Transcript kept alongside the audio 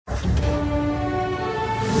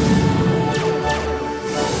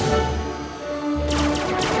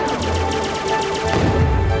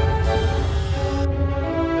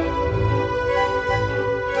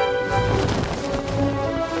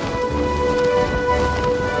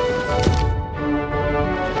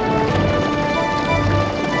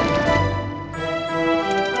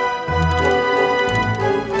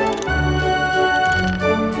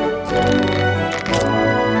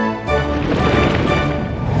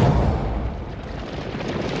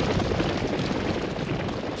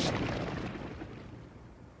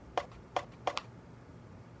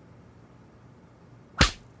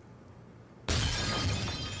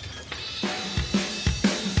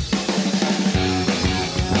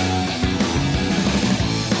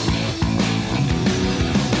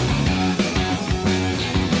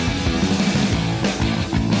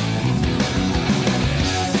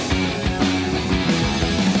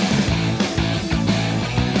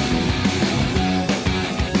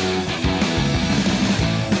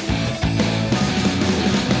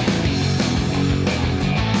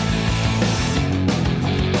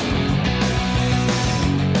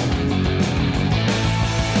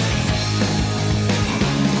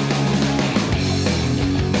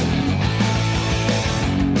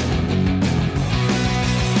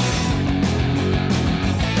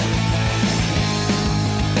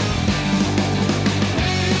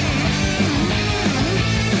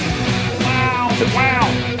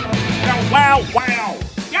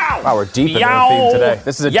Wow, we're deep in the theme today.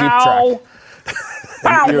 This is a deep track.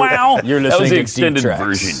 You're listening that was the to extended deep tracks.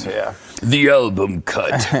 version. Yeah. The album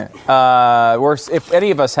cut. If any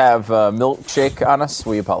of us have milkshake on us,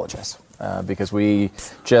 we apologize. Because we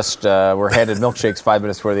just were handed milkshakes 5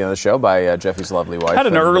 minutes before the end of the show by Jeffy's lovely wife. Had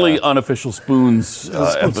an early unofficial spoons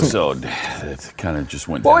episode that kind of just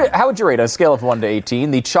went down. How would you rate on a scale of 1 to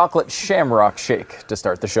 18 the chocolate shamrock shake to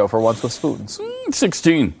start the show for Once with Spoons?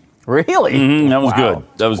 16. Really? That was good.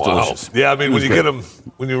 That was delicious. Yeah, I mean, when you get them,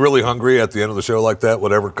 when you're really hungry at the end of the show like that,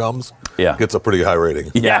 whatever comes, gets a pretty high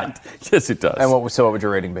rating. Yeah. Yes, it does. And what would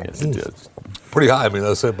your rating be? Yes, it does. Pretty high. I mean,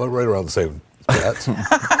 I said, but right around the same stats.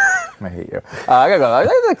 I hate you. I gotta go.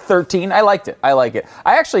 I like 13. I liked it. I like it.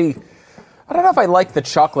 I don't know if I like the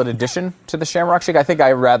chocolate addition to the Shamrock Shake. I think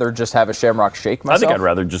I'd rather just have a Shamrock Shake myself. I think I'd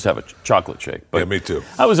rather just have a chocolate shake. But yeah, me too.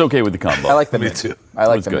 I was okay with the combo. I like the me mint. too. I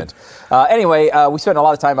like the mint. Anyway, we spent a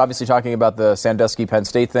lot of time obviously talking about the Sandusky Penn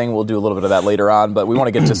State thing. We'll do a little bit of that later on, but we want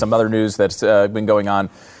to get to some other news that's been going on.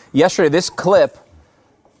 Yesterday, this clip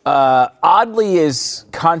oddly is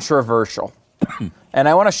controversial. And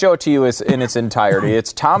I want to show it to you in its entirety.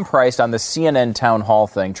 It's Tom Price on the CNN town hall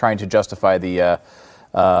thing trying to justify the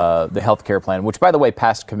health care plan, which, by the way,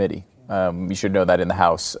 passed committee. You should know that in the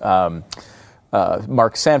House.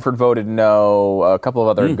 Mark Sanford voted no. A couple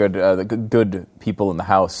of other good people in the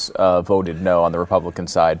House voted no on the Republican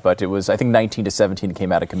side. But it was, I think, 19-17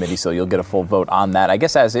 came out of committee, so you'll get a full vote on that, I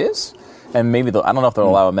guess, as is. And maybe I don't know if they'll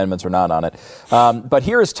allow amendments or not on it. But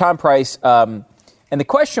here is Tom Price. And the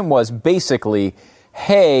question was basically,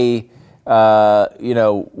 hey,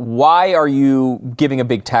 why are you giving a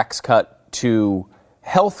big tax cut to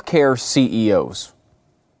healthcare CEOs?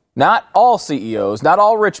 Not all CEOs, not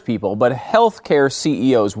all rich people, but healthcare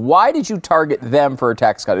CEOs. Why did you target them for a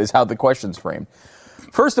tax cut is how the question's framed.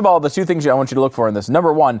 First of all, the two things I want you to look for in this.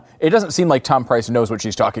 Number one, it doesn't seem like Tom Price knows what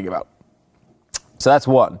she's talking about. So that's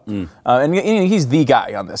one. And he's the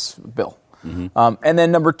guy on this bill. Mm-hmm. And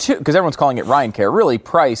then number two, because everyone's calling it Ryan Care, really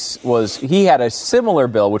Price he had a similar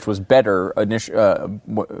bill which was better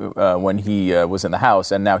when he was in the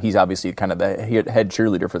House, and now he's obviously kind of the head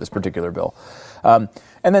cheerleader for this particular bill. And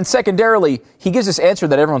then secondarily, he gives this answer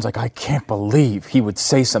that everyone's like, I can't believe he would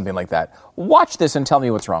say something like that. Watch this and tell me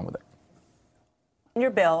what's wrong with it. In your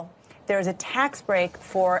bill, there is a tax break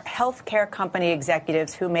for healthcare company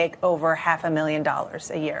executives who make over $500,000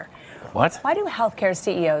 a year. What? Why do healthcare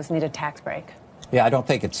CEOs need a tax break? Yeah, I don't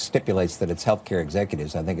think it stipulates that it's healthcare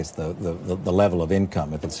executives. I think it's the level of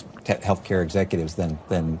income. If it's healthcare executives, then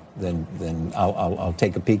I'll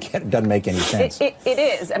take a peek at it. It doesn't make any sense. It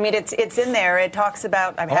is. I mean, it's in there. It talks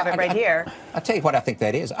about. I have it right here. I'll tell you what I think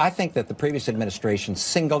that is. I think that the previous administration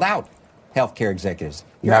singled out healthcare executives.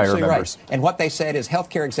 You're absolutely right. And what they said is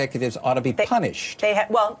healthcare executives ought to be punished.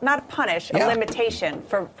 Not punish, a limitation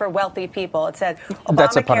for wealthy people. It said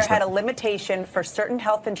Obamacare had a limitation for certain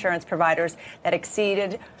health insurance providers that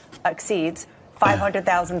exceeds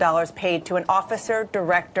 $500,000 paid to an officer,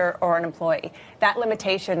 director, or an employee. That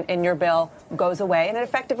limitation in your bill goes away, and it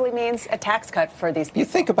effectively means a tax cut for these people. You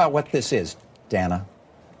think about what this is, Dana.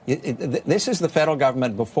 This is the federal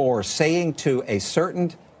government before saying to a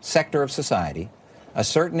certain sector of society, a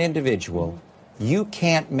certain individual, you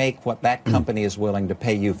can't make what that company is willing to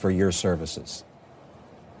pay you for your services.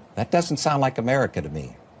 That doesn't sound like America to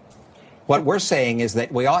me. What we're saying is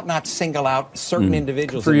that we ought not single out certain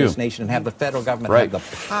individuals in this nation and have the federal government have the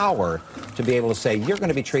power to be able to say you're going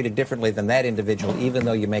to be treated differently than that individual, even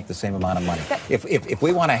though you make the same amount of money. If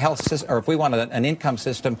we want a health system, or if we want an income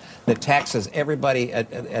system that taxes everybody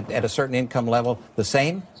at a certain income level the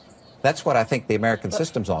same, that's what I think the American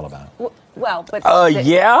system's all about. Well, but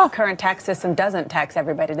the current tax system doesn't tax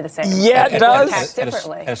everybody the same. Yeah, it does. Tax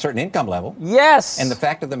differently. At a certain income level. Yes. And the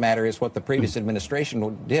fact of the matter is what the previous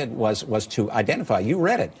administration did was to identify, you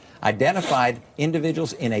read it, identified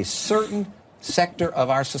individuals in a certain sector of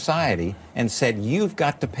our society and said, you've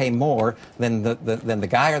got to pay more than the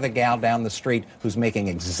guy or the gal down the street who's making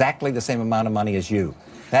exactly the same amount of money as you.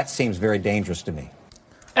 That seems very dangerous to me.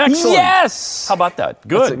 Excellent. Yes. How about that?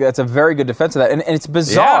 Good. That's a very good defense of that. And it's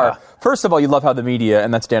bizarre. Yeah. First of all, you love how the media,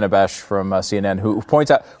 and that's Dana Bash from CNN, who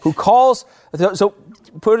points out, who calls, so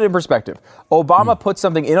put it in perspective. Obama put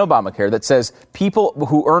something in Obamacare that says people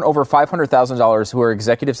who earn over $500,000 who are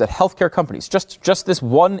executives at healthcare companies, just this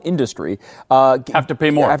one industry, have to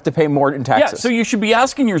pay more. Have to pay more in taxes. Yeah, so you should be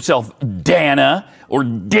asking yourself, Dana or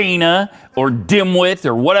Dana or Dimwit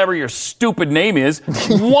or whatever your stupid name is,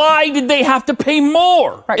 why did they have to pay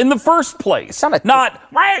more in the first place? Not,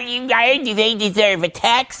 why do they deserve a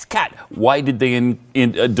tax cut? Why did they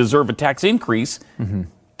deserve a tax increase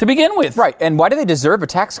to begin with. Right, and why do they deserve a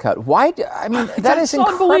tax cut? I mean, that is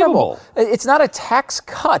incredible. It's not a tax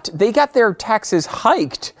cut. They got their taxes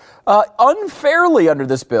hiked unfairly under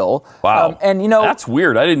this bill. Wow. And, that's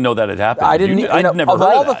weird. I didn't know that had happened. I didn't, I'd never of heard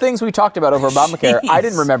all of the that. things we talked about over Obamacare, I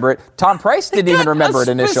didn't remember it. Tom Price didn't even remember it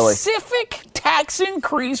initially. Specific tax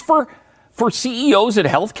increase for CEOs at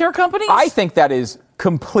healthcare companies? I think that is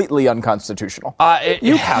completely unconstitutional.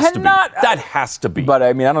 That has to be. But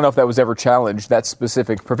I mean, I don't know if that was ever challenged, that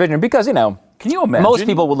specific provision, because, can you imagine? Most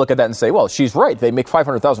people would look at that and say, well, she's right. They make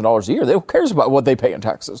 $500,000 a year. Who cares about what they pay in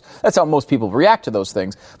taxes? That's how most people react to those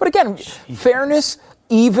things. But again, fairness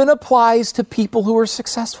even applies to people who are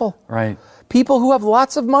successful. Right. People who have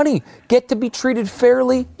lots of money get to be treated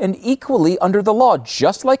fairly and equally under the law,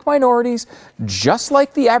 just like minorities, just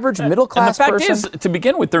like the average middle-class person. And the fact is, to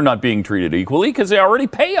begin with, they're not being treated equally because they already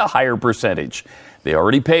pay a higher percentage. They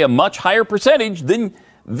already pay a much higher percentage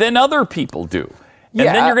than other people do. And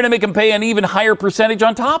then you're going to make them pay an even higher percentage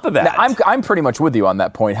on top of that. Now, I'm pretty much with you on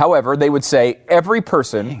that point. However, they would say every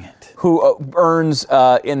person who earns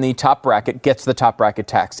in the top bracket gets the top bracket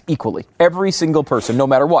taxed equally. Every single person, no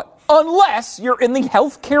matter what. Unless you're in the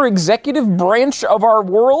healthcare executive branch of our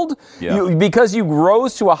world, because you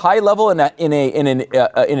rose to a high level in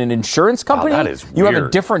an insurance company, that is you weird. have a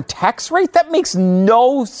different tax rate. That makes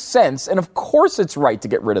no sense. And of course, it's right to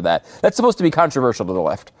get rid of that. That's supposed to be controversial to the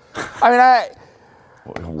left.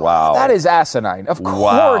 Wow. That is asinine. Of course.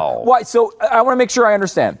 Wow. Why? So I want to make sure I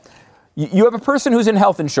understand. You have a person who's in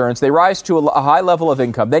health insurance. They rise to a high level of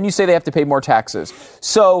income. Then you say they have to pay more taxes.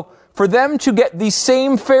 So for them to get the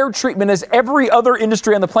same fair treatment as every other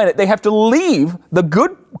industry on the planet, they have to leave, the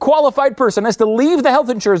good qualified person has to leave the health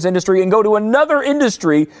insurance industry and go to another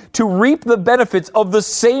industry to reap the benefits of the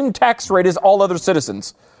same tax rate as all other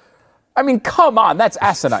citizens. I mean, come on, that's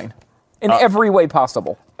asinine in every way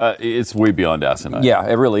possible. It's way beyond asinine. Yeah,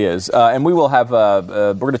 it really is. And we will have,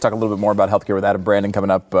 we're going to talk a little bit more about healthcare with Adam Brandon coming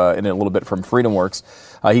up in a little bit from FreedomWorks.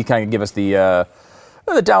 He kind of give us the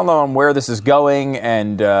down low on where this is going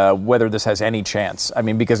and whether this has any chance. I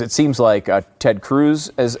mean, because it seems like Ted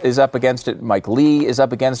Cruz is up against it. Mike Lee is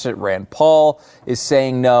up against it. Rand Paul is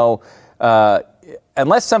saying no.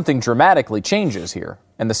 Unless something dramatically changes here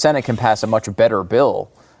and the Senate can pass a much better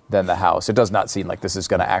bill than the House, it does not seem like this is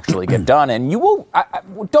going to actually get done. And you will,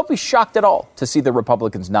 don't be shocked at all to see the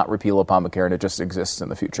Republicans not repeal Obamacare and it just exists in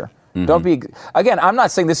the future. Mm-hmm. Don't be, again, I'm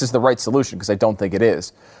not saying this is the right solution because I don't think it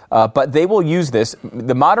is. But they will use this,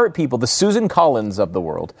 the moderate people, the Susan Collins of the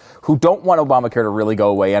world, who don't want Obamacare to really go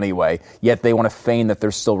away anyway, yet they want to feign that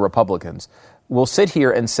they're still Republicans, will sit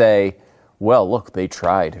here and say, well, look, they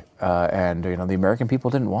tried, and the American people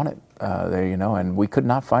didn't want it, and we could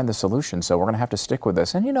not find the solution, so we're going to have to stick with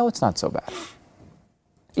this. And it's not so bad.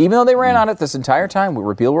 Even though they ran on it this entire time, we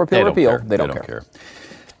repeal. They don't care.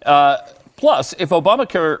 Plus, if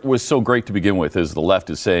Obamacare was so great to begin with, as the left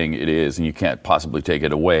is saying it is, and you can't possibly take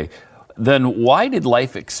it away, then why did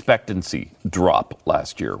life expectancy drop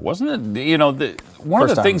last year? Wasn't it, one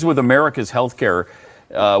of the things with America's healthcare,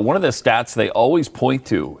 one of the stats they always point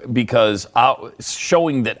to, because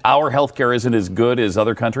showing that our healthcare isn't as good as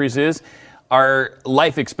other countries is, our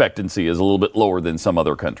life expectancy is a little bit lower than some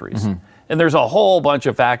other countries. Mm-hmm. And there's a whole bunch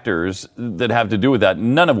of factors that have to do with that,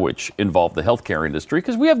 none of which involve the healthcare industry,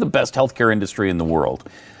 because we have the best healthcare industry in the world.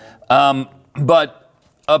 But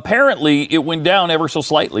apparently it went down ever so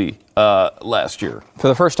slightly last year. For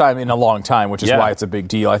the first time in a long time, which is why it's a big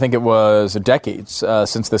deal. I think it was decades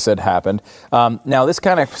since this had happened. Now, this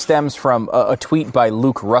kind of stems from a tweet by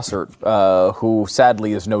Luke Russert, who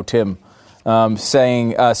sadly is no Tim,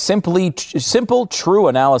 saying, simple, true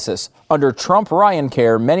analysis. Under Trump-Ryan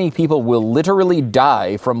care, many people will literally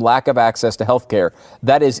die from lack of access to health care.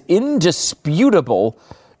 That is indisputable.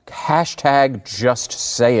 Hashtag just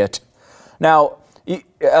say it. Now, Derek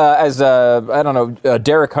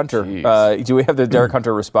Hunter, do we have the Derek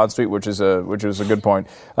Hunter response tweet, which is a good point.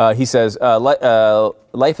 He says,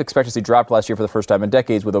 life expectancy dropped last year for the first time in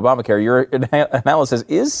decades with Obamacare. Your analysis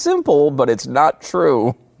is simple, but it's not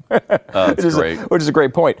true. Which is a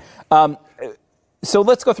great point. So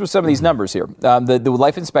let's go through some of these numbers here. The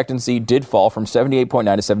life expectancy did fall from 78.9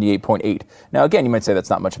 to 78.8. Now, again, you might say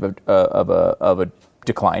that's not much of a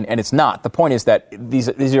decline, and it's not. The point is that these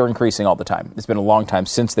are increasing all the time. It's been a long time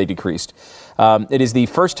since they decreased. It is the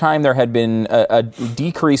first time there had been a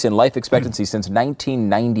decrease in life expectancy since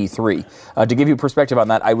 1993. To give you perspective on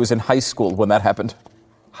that, I was in high school when that happened.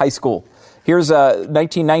 High school. Here's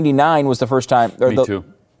 1999 was the first time. Me too.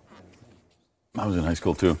 I was in high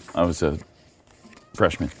school too. I was a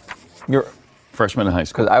freshman. You're freshman in high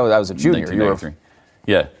school. Because I was a junior. 1993.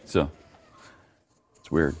 Yeah, so it's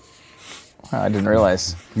weird. I didn't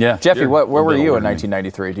realize. Yeah. Jeffy, where were you in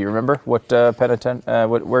 1993? Do you remember what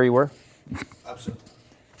where you were?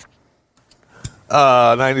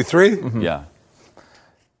 93? Mm-hmm. Yeah.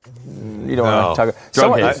 You don't want to talk.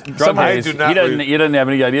 Drug haze. Drug haze. He doesn't have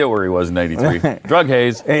any idea where he was in 93. Drug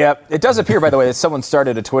haze. Yeah. It does appear, by the way, that someone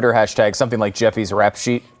started a Twitter hashtag, something like Jeffy's rap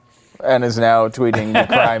sheet, and is now tweeting the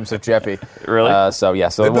crimes of Jeffy. Really? So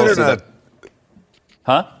we'll see that.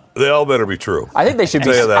 Huh? They all better be true. I think they should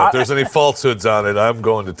tell you that. If there's any falsehoods on it, I'm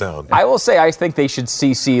going to town. I will say I think they should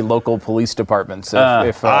CC local police departments.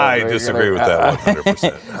 I disagree with that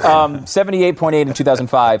 100%. 78.8 in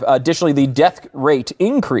 2005. Additionally, the death rate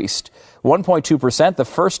increased 1.2%, the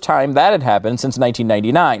first time that had happened since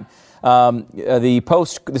 1999. The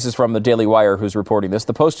Post, this is from the Daily Wire who's reporting this,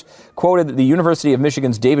 the Post quoted the University of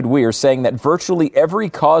Michigan's David Weir saying that virtually every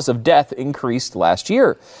cause of death increased last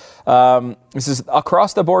year. This is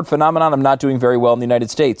across the board phenomenon of not doing very well in the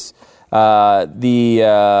United States. There's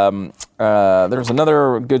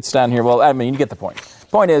another good stand here. Well, I mean, you get the point.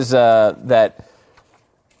 Point is that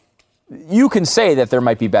you can say that there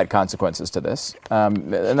might be bad consequences to this,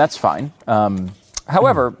 and that's fine.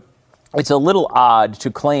 However, it's a little odd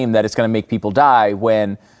to claim that it's going to make people die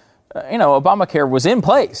when, Obamacare was in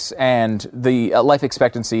place and the life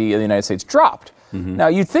expectancy in the United States dropped. Mm-hmm. Now,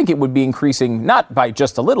 you'd think it would be increasing not by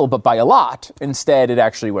just a little, but by a lot. Instead, it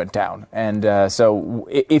actually went down. And so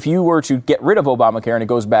if you were to get rid of Obamacare and it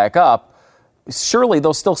goes back up, surely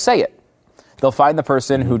they'll still say it. They'll find the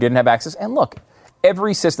person who didn't have access. And look,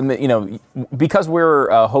 every system, because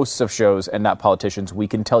we're hosts of shows and not politicians, we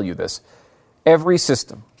can tell you this. Every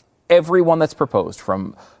system, every one that's proposed,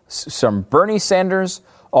 from Bernie Sanders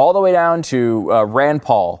all the way down to Rand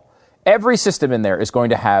Paul, every system in there is going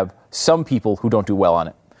to have some people who don't do well on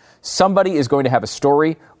it. Somebody is going to have a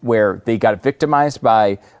story where they got victimized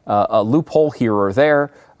by a loophole here or there,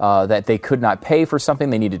 that they could not pay for something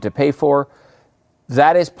they needed to pay for.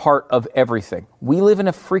 That is part of everything. We live in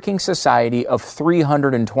a freaking society of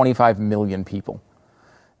 325 million people.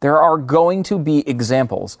 There are going to be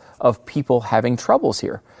examples of people having troubles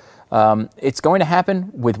here. It's going to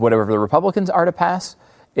happen with whatever the Republicans are to pass.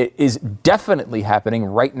 It is definitely happening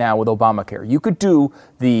right now with Obamacare. You could do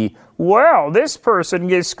this person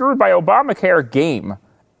gets screwed by Obamacare game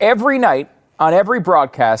every night on every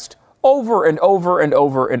broadcast over and over and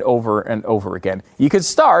over and over and over again. You could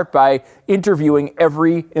start by interviewing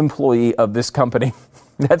every employee of this company.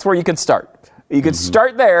 That's where you can start. You could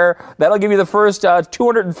start there. That'll give you the first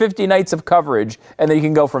 250 nights of coverage, and then you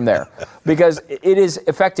can go from there. Because it has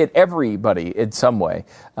affected everybody in some way.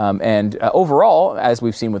 And overall, as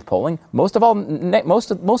we've seen with polling, mostly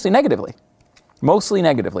negatively. Mostly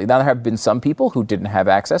negatively. Now, there have been some people who didn't have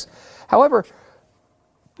access. However,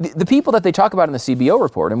 the people that they talk about in the CBO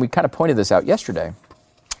report, and we kind of pointed this out yesterday,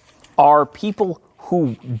 are people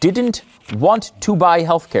who didn't want to buy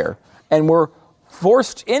health care and were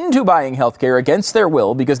forced into buying health care against their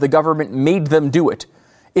will because the government made them do it.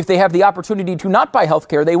 If they have the opportunity to not buy health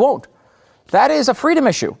care, they won't. That is a freedom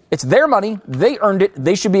issue. It's their money. They earned it.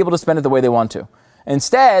 They should be able to spend it the way they want to.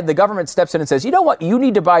 Instead, the government steps in and says, you know what? You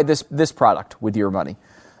need to buy this product with your money.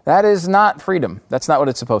 That is not freedom. That's not what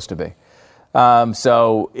it's supposed to be.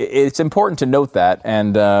 So it's important to note that,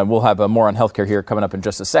 and we'll have more on healthcare here coming up in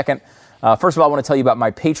just a second. First of all, I want to tell you about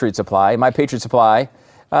My Patriot Supply. My Patriot Supply,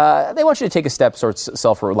 they want you to take a step towards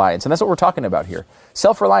self-reliance, and that's what we're talking about here.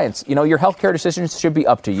 Self-reliance. Your healthcare decisions should be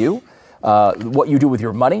up to you. What you do with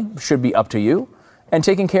your money should be up to you. And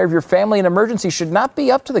taking care of your family in emergency should not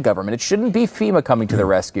be up to the government. It shouldn't be FEMA coming to the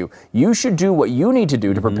rescue. You should do what you need to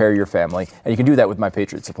do to prepare your family, and you can do that with My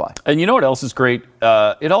Patriot Supply. And you know what else is great?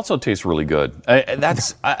 It also tastes really good.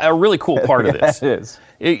 That's a really cool part of this. It is.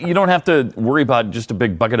 You don't have to worry about just a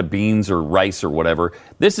big bucket of beans or rice or whatever.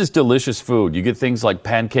 This is delicious food. You get things like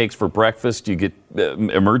pancakes for breakfast. You get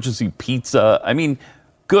emergency pizza. I mean,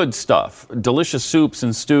 good stuff. Delicious soups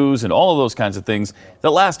and stews and all of those kinds of things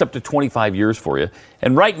that last up to 25 years for you.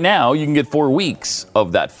 And right now, you can get 4 weeks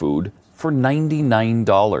of that food for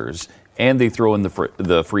 $99. And they throw in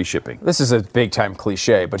the free shipping. This is a big-time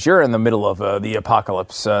cliche, but you're in the middle of the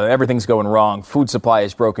apocalypse. Everything's going wrong. Food supply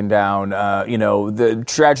is broken down. The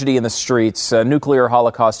tragedy in the streets, nuclear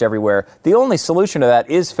holocaust everywhere. The only solution to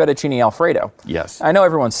that is fettuccine Alfredo. Yes. I know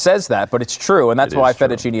everyone says that, but it's true, and that's why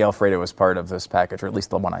fettuccine Alfredo was part of this package, or at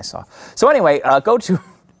least the one I saw. So anyway, go to...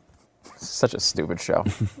 Such a stupid show.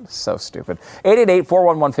 So stupid.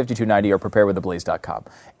 888-411-5290 or preparewiththeblaze.com.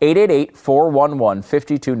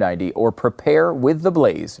 888-411-5290 or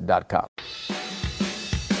preparewiththeblaze.com.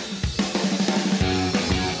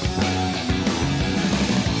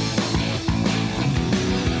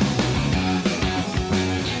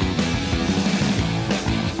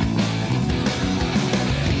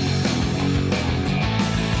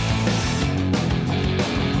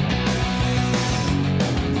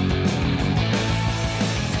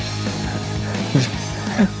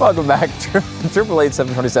 Welcome back.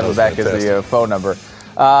 888-727-BECK is the phone number.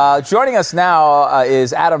 Joining us now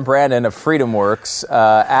is Adam Brandon of FreedomWorks.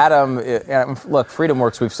 Adam, look,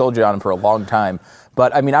 FreedomWorks, we've sold you on for a long time.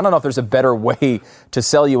 But, I mean, I don't know if there's a better way to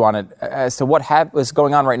sell you on it as to what is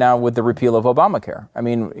going on right now with the repeal of Obamacare. I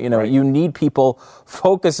mean, you need people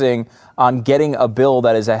focusing on getting a bill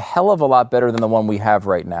that is a hell of a lot better than the one we have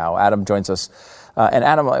right now. Adam joins us. And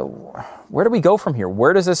Adam, where do we go from here?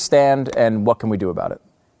 Where does this stand, and what can we do about it?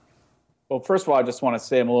 Well, first of all, I just want to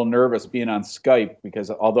say I'm a little nervous being on Skype because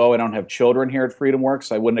although I don't have children here at FreedomWorks,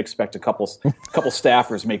 I wouldn't expect a couple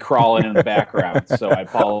staffers may crawl in the background. So I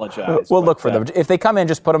apologize. We'll look for them. If they come in,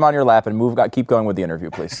 just put them on your lap and keep going with the interview,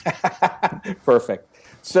 please. Perfect.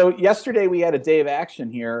 So yesterday we had a day of action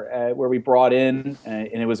here where we brought in,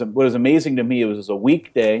 and what was amazing to me, it was a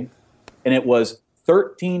weekday, and it was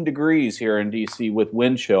 13 degrees here in D.C. with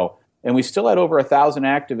wind chill. And we still had over 1,000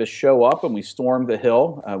 activists show up, and we stormed the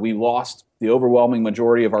Hill. We lost the overwhelming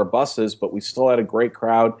majority of our buses, but we still had a great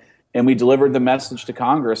crowd. And we delivered the message to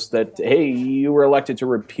Congress that, hey, you were elected to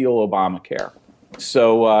repeal Obamacare.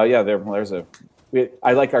 So,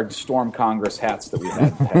 I like our Storm Congress hats that we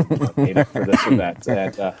had made for this event.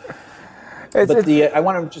 And, I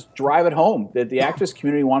want to just drive it home that the activist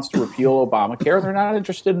community wants to repeal Obamacare. They're not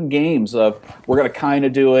interested in games of we're going to kind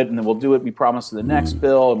of do it and then we'll do it. We promise in the next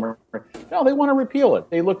bill. No, they want to repeal it.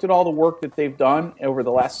 They looked at all the work that they've done over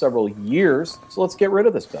the last several years. So let's get rid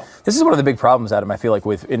of this bill. This is one of the big problems, Adam, I feel like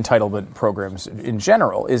with entitlement programs in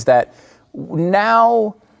general, is that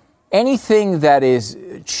now anything that is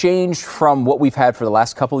changed from what we've had for the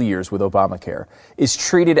last couple of years with Obamacare is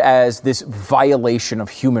treated as this violation of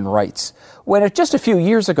human rights. When just a few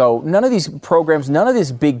years ago, none of these programs, none of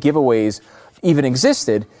these big giveaways even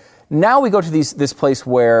existed. Now we go to this place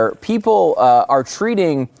where people are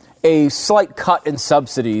treating a slight cut in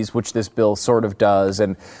subsidies, which this bill sort of does,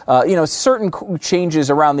 and certain changes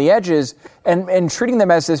around the edges, and treating them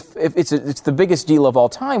as if it's the biggest deal of all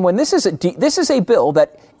time. When this is a bill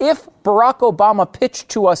that if Barack Obama pitched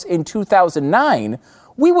to us in 2009,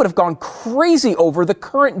 we would have gone crazy over the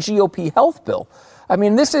current GOP health bill. I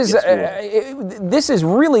mean, this is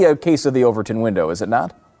really a case of the Overton window, is it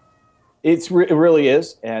not? It really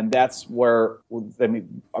is, and that's where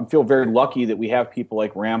I feel very lucky that we have people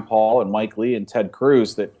like Rand Paul and Mike Lee and Ted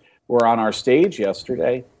Cruz that were on our stage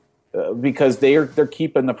yesterday because they're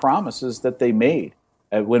keeping the promises that they made.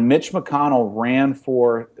 When Mitch McConnell ran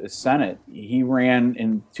for the Senate, he ran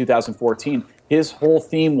in 2014. His whole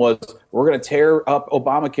theme was, we're going to tear up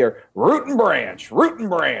Obamacare, root and branch, root and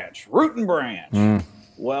branch, root and branch.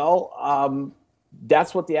 Well,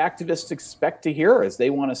 that's what the activists expect to hear, is they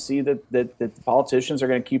want to see that the politicians are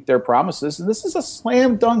going to keep their promises. And this is a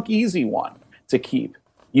slam dunk easy one to keep.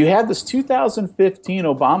 You had this 2015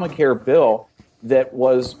 Obamacare bill that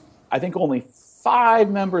was, I think, only 5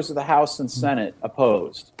 members of the House and Senate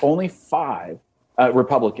opposed, only 5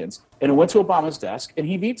 Republicans. And it went to Obama's desk and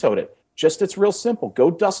he vetoed it. It's real simple.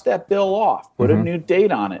 Go dust that bill off, put a new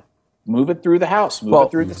date on it. Move it through the House, move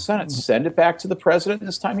it through the Senate, send it back to the president, and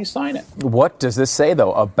this time you sign it. What does this say,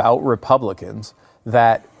 though, about Republicans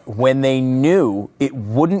that when they knew it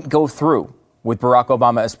wouldn't go through with Barack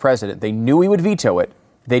Obama as president, they knew he would veto it,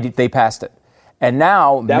 they passed it. And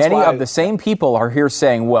now many of the same people are here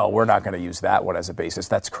saying, well, we're not going to use that one as a basis.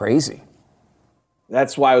 That's crazy.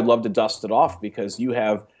 That's why I would love to dust it off, because you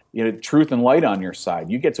have truth and light on your side.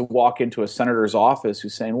 You get to walk into a senator's office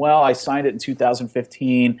who's saying, well, I signed it in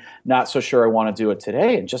 2015, not so sure I want to do it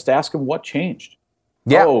today, and just ask him what changed.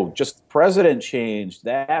 Yeah. Oh, just the president changed.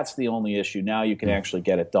 That's the only issue. Now you can actually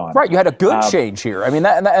get it done. Right. You had a good change here. I mean,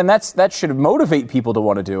 that should motivate people to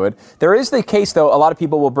want to do it. There is the case, though, a lot of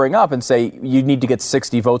people will bring up and say you need to get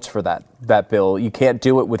 60 votes for that bill. You can't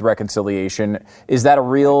do it with reconciliation. Is that a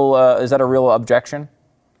real objection?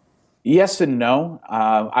 Yes and no.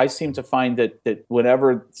 I seem to find that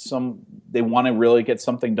whenever they want to really get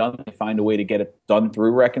something done, they find a way to get it done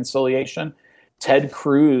through reconciliation. Ted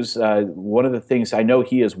Cruz, one of the things I know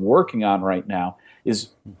he is working on right now is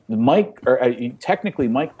technically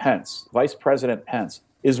Mike Pence, Vice President Pence,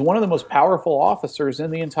 is one of the most powerful officers in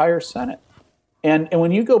the entire Senate. And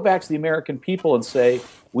when you go back to the American people and say,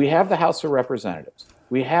 we have the House of Representatives,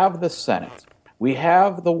 we have the Senate, we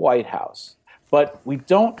have the White House, but we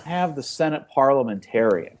don't have the Senate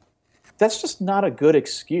parliamentarian. That's just not a good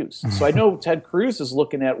excuse. So I know Ted Cruz is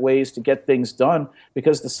looking at ways to get things done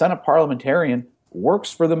because the Senate parliamentarian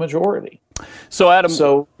works for the majority. So, Adam,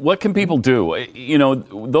 what can people do?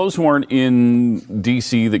 Those who aren't in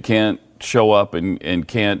D.C. that can't show up and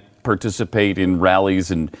can't participate in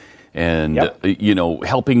rallies and and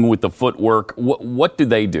helping with the footwork. What do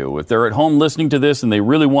they do if they're at home listening to this and they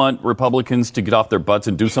really want Republicans to get off their butts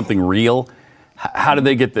and do something real? How do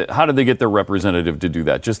they get their representative to do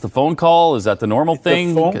that? Just the phone call? Is that the normal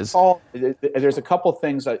thing? The phone call. There's a couple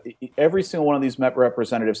things. Every single one of these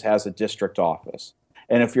representatives has a district office,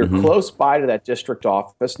 and if you're close by to that district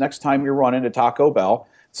office, next time you run into Taco Bell,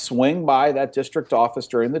 swing by that district office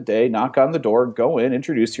during the day, knock on the door, go in,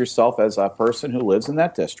 introduce yourself as a person who lives in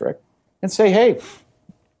that district, and say, "Hey,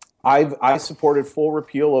 I supported full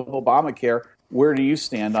repeal of Obamacare. Where do you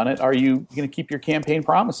stand on it? Are you going to keep your campaign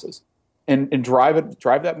promises?" And drive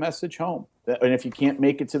that message home. And if you can't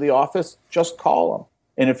make it to the office, just call them.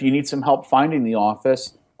 And if you need some help finding the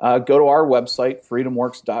office, go to our website,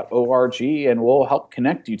 freedomworks.org, and we'll help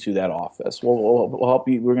connect you to that office. We'll help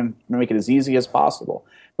you. We're going to make it as easy as possible.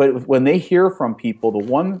 But when they hear from people, the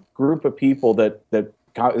one group of people that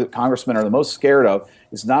congressmen are the most scared of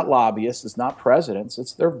is not lobbyists, it's not presidents,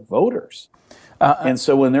 it's their voters. And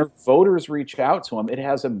so when their voters reach out to them, it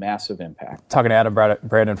has a massive impact. Talking to Adam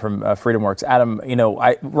Brandon from FreedomWorks. Adam,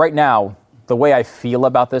 right now, the way I feel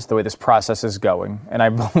about this, the way this process is going,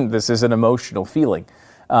 and this is an emotional feeling,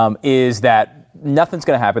 is that nothing's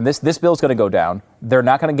going to happen. This bill is going to go down. They're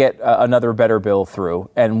not going to get another better bill through,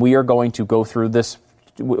 and we are going to go through this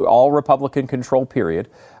all Republican control period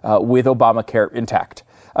with Obamacare intact.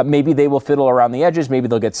 Maybe they will fiddle around the edges. Maybe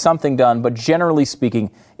they'll get something done. But generally speaking,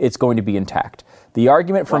 it's going to be intact. The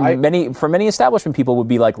argument from many establishment people would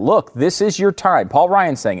be like, look, this is your time. Paul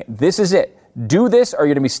Ryan's saying it. This is it. Do this or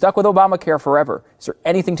you're going to be stuck with Obamacare forever. Is there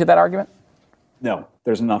anything to that argument? No,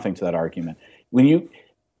 there's nothing to that argument.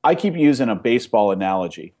 I keep using a baseball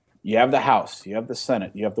analogy. You have the House, you have the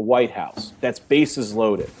Senate, you have the White House. That's bases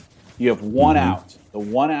loaded. You have one out. The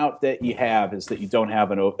one out that you have is that you don't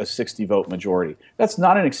have a 60-vote majority. That's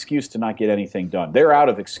not an excuse to not get anything done. They're out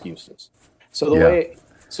of excuses.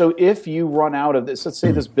 So if you run out of this, let's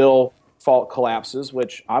say this bill collapses,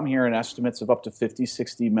 which I'm hearing estimates of up to 50,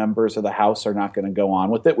 60 members of the House are not going to go on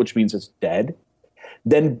with it, which means it's dead.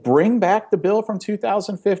 Then bring back the bill from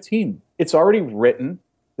 2015. It's already written.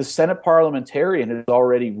 The Senate parliamentarian has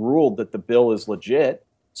already ruled that the bill is legit.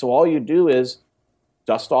 So all you do is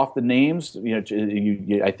dust off the names.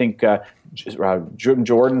 I think Jim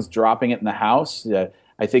Jordan's dropping it in the House.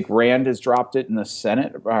 I think Rand has dropped it in the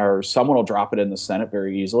Senate, or someone will drop it in the Senate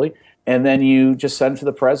very easily. And then you just send it to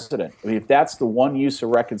the president. I mean, if that's the one use of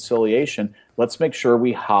reconciliation, let's make sure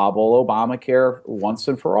we hobble Obamacare once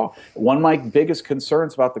and for all. One of my biggest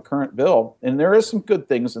concerns about the current bill, and there is some good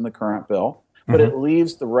things in the current bill, but it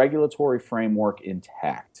leaves the regulatory framework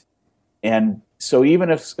intact. And so even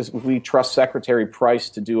if we trust Secretary Price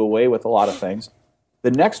to do away with a lot of things,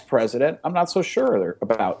 the next president, I'm not so sure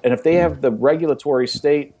about. And if they have the regulatory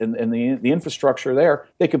state and the infrastructure there,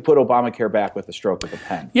 they could put Obamacare back with the stroke of a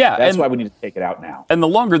pen. Yeah, that's why we need to take it out now. And the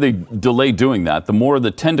longer they delay doing that, the more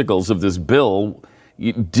the tentacles of this bill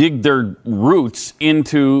dig their roots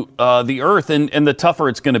into the earth, and the tougher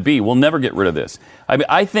it's going to be. We'll never get rid of this. I mean,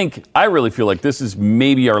 I really feel like this is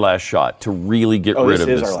maybe our last shot to really get rid of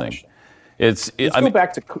this thing.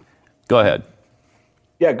 Go ahead.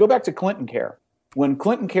 Yeah, go back to Clinton Care. When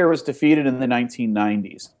Clinton Care was defeated in the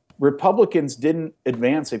 1990s, Republicans didn't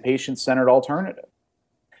advance a patient-centered alternative.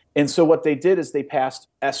 And so what they did is they passed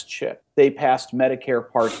S-CHIP. They passed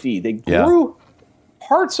Medicare Part D. They grew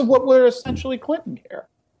parts of what were essentially Clinton Care.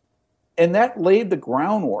 And that laid the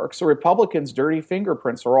groundwork. So Republicans' dirty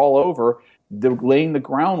fingerprints are all over laying the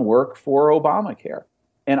groundwork for Obamacare.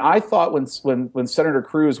 And I thought when Senator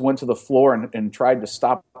Cruz went to the floor and tried to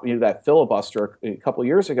stop that filibuster a couple of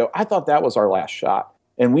years ago, I thought that was our last shot.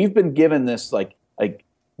 And we've been given this like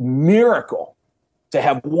miracle to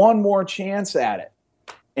have one more chance at it.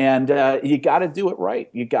 And you got to do it right.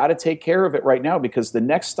 You got to take care of it right now, because the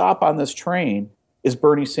next stop on this train is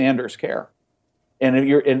Bernie Sanders' care.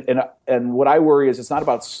 And what I worry is it's not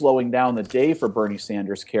about slowing down the day for Bernie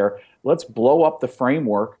Sanders' care. Let's blow up the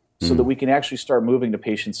framework so that we can actually start moving to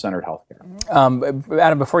patient-centered healthcare.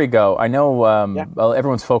 Adam, before you go, I know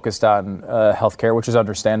everyone's focused on healthcare, which is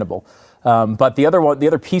understandable. But the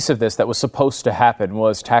other piece of this that was supposed to happen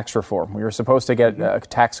was tax reform. We were supposed to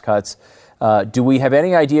get tax cuts. Do we have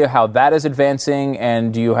any idea how that is advancing,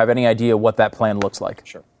 and do you have any idea what that plan looks like?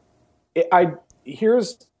 Sure.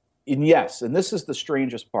 Yes, and this is the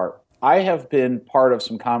strangest part. I have been part of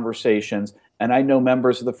some conversations, and I know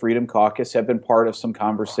members of the Freedom Caucus have been part of some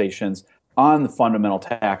conversations on the fundamental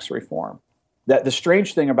tax reform. That the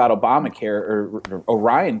strange thing about Obamacare or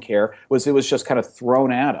Orion Care was it was just kind of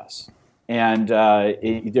thrown at us. And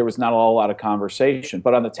there was not a lot of conversation.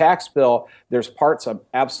 But on the tax bill, there's parts I'm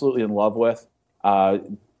absolutely in love with.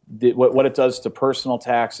 what it does to personal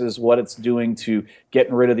taxes, what it's doing to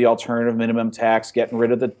getting rid of the alternative minimum tax, getting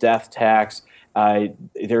rid of the death tax.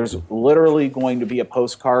 There's literally going to be a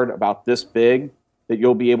postcard about this big that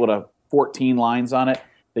you'll be able to, 14 lines on it,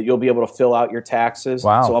 that you'll be able to fill out your taxes.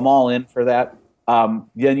 Wow. So I'm all in for that.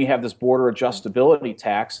 Then you have this border adjustability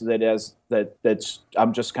tax that's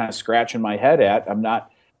I'm just kind of scratching my head at. I'm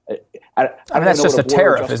not. I mean, that's just a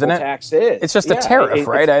tariff, isn't it? Tax is. It's just a tariff,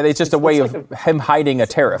 right? It's just a way of him hiding a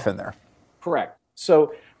tariff in there. Correct.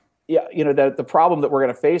 So, yeah, the problem that we're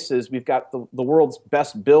going to face is we've got the world's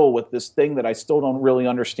best bill with this thing that I still don't really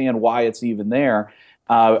understand why it's even there.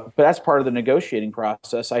 But that's part of the negotiating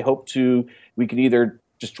process. I hope we can either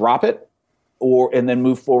just drop it and then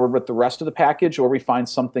move forward with the rest of the package, or we find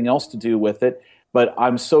something else to do with it. But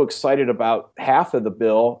I'm so excited about half of the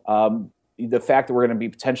bill. The fact that we're going to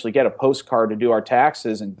potentially get a postcard to do our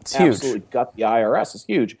taxes and absolutely gut the IRS is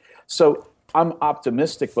huge. So I'm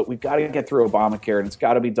optimistic, but we've got to get through Obamacare, and it's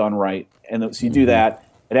got to be done right. And so you do that.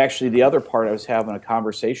 And actually, the other part I was having a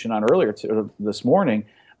conversation on earlier this morning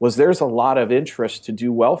was there's a lot of interest to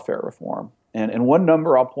do welfare reform. And one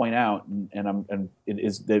number I'll point out, and it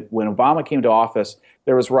is that when Obama came to office,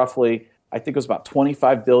 there was roughly, I think it was about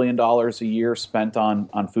 $25 billion a year spent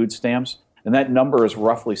on food stamps. And that number is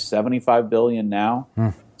roughly $75 billion now.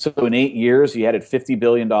 So in 8 years, you added $50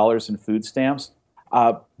 billion in food stamps.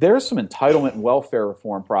 There are some entitlement and welfare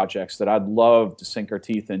reform projects that I'd love to sink our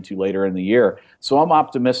teeth into later in the year. So I'm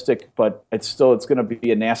optimistic, but it's going to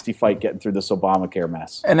be a nasty fight getting through this Obamacare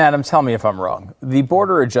mess. And Adam, tell me if I'm wrong. The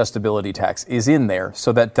border adjustability tax is in there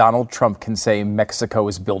so that Donald Trump can say Mexico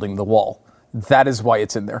is building the wall. That is why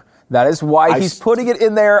it's in there. That is why he's putting it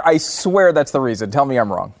in there. I swear that's the reason. Tell me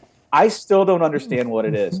I'm wrong. I still don't understand what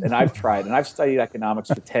it is, and I've tried, and I've studied economics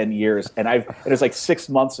for 10 years, and it was like 6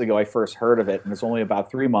 months ago I first heard of it, and it's only about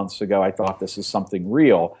 3 months ago I thought this is something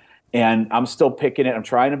real, and I'm still picking it. I'm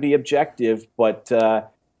trying to be objective, but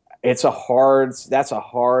that's a hard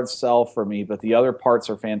sell for me, but the other parts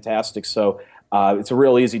are fantastic, so it's a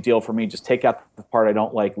real easy deal for me. Just take out the part I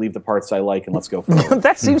don't like, leave the parts I like, and let's go forward.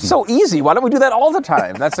 That seems so easy. Why don't we do that all the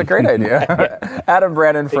time? That's a great idea. Adam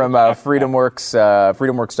Brannon from FreedomWorks.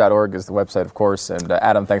 FreedomWorks.org is the website, of course. And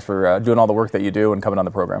Adam, thanks for doing all the work that you do and coming on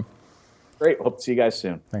the program. Great. Hope to see you guys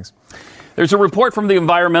soon. Thanks. There's a report from the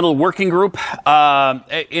Environmental Working Group,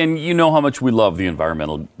 and you know how much we love the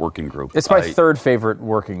Environmental Working Group. It's my third favorite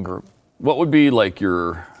working group. What would be like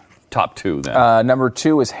your top two then? Number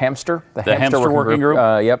 2 is Hamster. The Hamster working group?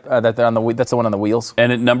 Yep. That's the one on the wheels.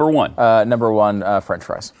 And at number 1? Number 1, French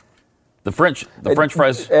fries. The French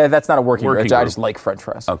fries? That's not a working group. I just like French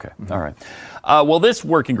fries. Okay. All right. Well, this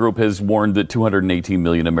working group has warned that 218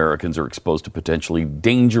 million Americans are exposed to potentially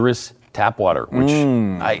dangerous tap water, which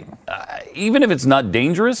even if it's not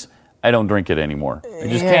dangerous, I don't drink it anymore. I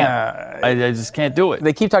just can't. I just can't do it.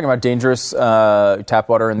 They keep talking about dangerous tap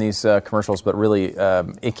water in these commercials, but really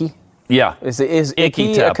icky. Yeah. Is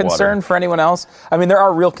icky a concern for anyone else? I mean, there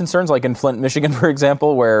are real concerns, like in Flint, Michigan, for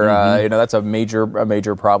example, where that's a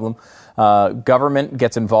major problem. Government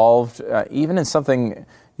gets involved, even in something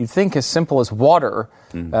you think as simple as water.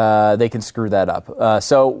 They can screw that up.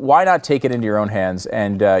 So why not take it into your own hands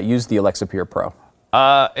and use the Alexa Pure Pro?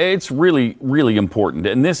 It's really, really important.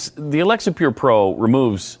 And the Alexa Pure Pro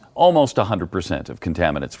removes almost 100% of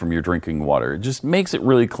contaminants from your drinking water. It just makes it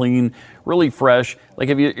really clean, really fresh. Like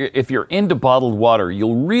if you're into bottled water,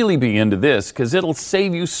 you'll really be into this because it'll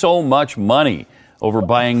save you so much money over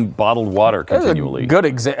buying bottled water continually. Good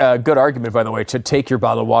argument, by the way, to take your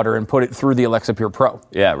bottled water and put it through the Alexa Pure Pro.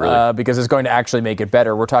 Yeah, really. Because it's going to actually make it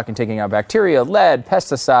better. We're talking taking out bacteria, lead,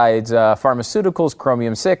 pesticides, pharmaceuticals,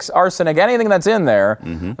 chromium-6, arsenic, anything that's in there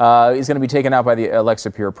is going to be taken out by the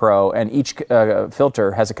Alexa Pure Pro. And each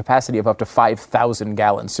filter has a capacity of up to 5,000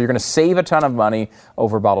 gallons. So you're going to save a ton of money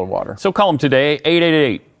over bottled water. So call them today,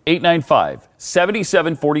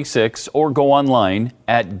 888-895-7746, or go online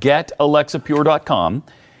at getalexapure.com.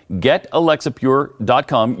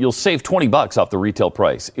 Getalexapure.com. You'll save $20 off the retail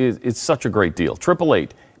price. It's such a great deal.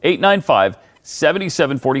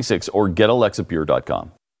 888-895-7746 or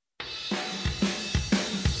getalexapure.com.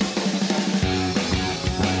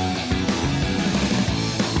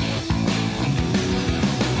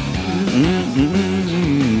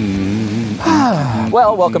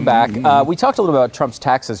 Well, welcome back. We talked a little about Trump's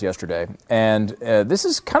taxes yesterday, and this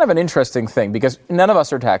is kind of an interesting thing because none of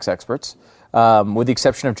us are tax experts. With the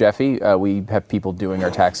exception of Jeffy, we have people doing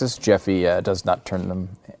our taxes. Jeffy does not turn them.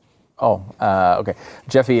 Okay.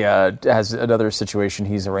 Jeffy has another situation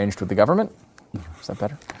he's arranged with the government. Is that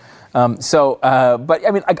better? But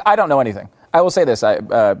I mean, I don't know anything. I will say this: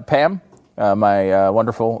 Pam, my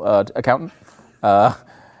wonderful accountant.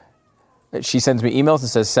 She sends me emails and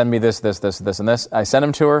says, send me this, and this. I send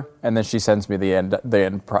them to her, and then she sends me the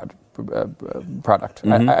end product.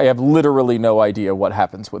 Mm-hmm. I have literally no idea what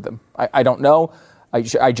happens with them. I don't know.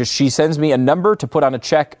 She sends me a number to put on a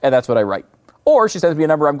check, and that's what I write. Or she sends me a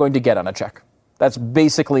number I'm going to get on a check. That's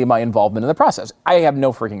basically my involvement in the process. I have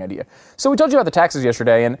no freaking idea. So we told you about the taxes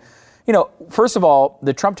yesterday, and first of all,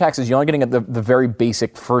 the Trump taxes, you're only getting the very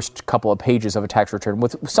basic first couple of pages of a tax return.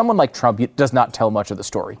 With someone like Trump, it does not tell much of the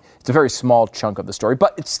story. It's a very small chunk of the story,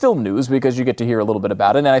 but it's still news because you get to hear a little bit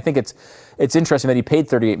about it. And I think it's interesting that he paid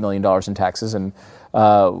 $38 million in taxes, and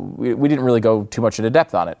we didn't really go too much into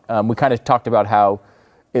depth on it. We kind of talked about how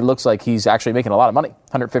it looks like he's actually making a lot of money,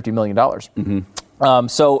 $150 million. Mm-hmm.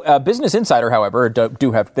 So Business Insider, however,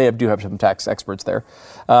 do have some tax experts there,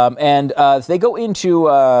 and they go into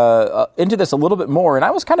this a little bit more. And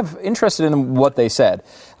I was kind of interested in what they said.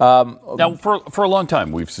 Now, for a long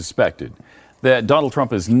time, we've suspected that Donald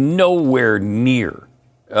Trump is nowhere near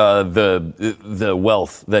the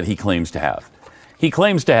wealth that he claims to have. He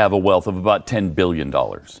claims to have a wealth of about $10 billion.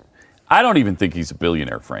 I don't even think he's a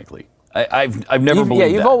billionaire, frankly. I've never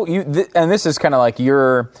believed that. And this is kind of like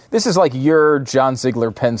your John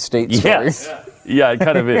Ziegler Penn State story. Yes. Yeah, it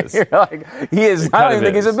kind of is. You're like, he is. I don't even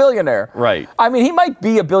think he's a billionaire. Right. I mean, he might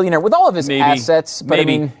be a billionaire with all of his assets, but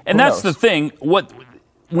maybe. I mean, and that's the thing.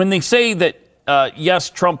 When they say that, yes,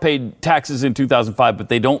 Trump paid taxes in 2005, but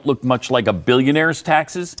they don't look much like a billionaire's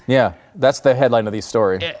taxes. Yeah, that's the headline of the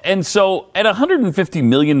story. And so at $150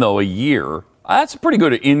 million, though, a year, that's pretty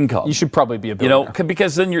good income. You should probably be a billionaire.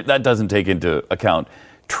 Because then that doesn't take into account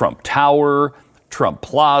Trump Tower, Trump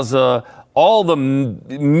Plaza, all the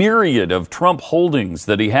myriad of Trump holdings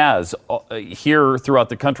that he has here throughout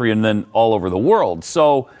the country and then all over the world.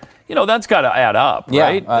 So, that's got to add up,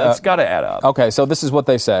 right? That's got to add up. Okay, so this is what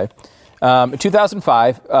they say. In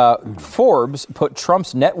 2005, Forbes put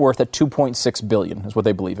Trump's net worth at $2.6 billion, is what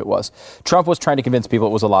they believe it was. Trump was trying to convince people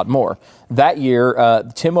it was a lot more. That year,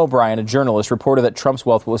 Tim O'Brien, a journalist, reported that Trump's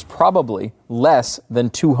wealth was probably less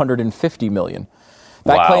than $250 million.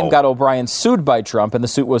 That claim got O'Brien sued by Trump, and the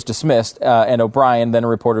suit was dismissed. And O'Brien, then a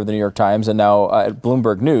reporter of the New York Times and now at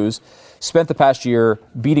Bloomberg News, spent the past year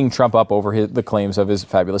beating Trump up over the claims of his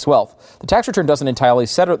fabulous wealth. The tax return doesn't entirely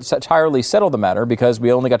settle the matter because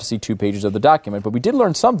we only got to see 2 pages of the document, but we did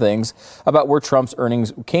learn some things about where Trump's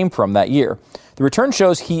earnings came from that year. The return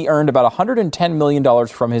shows he earned about $110 million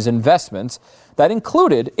from his investments. That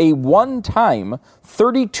included a one-time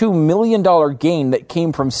 $32 million gain that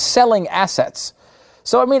came from selling assets.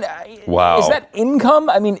 So, I mean, is that income?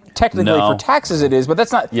 I mean, technically for taxes it is, but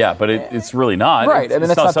that's not. Yeah, but it's really not. Right. It's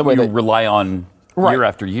that's not not something the way you rely on year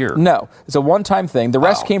after year. No, it's a one-time thing. The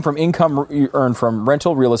rest came from income earned from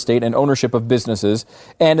rental real estate and ownership of businesses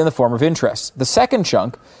and in the form of interest. The second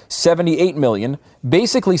chunk, $78 million,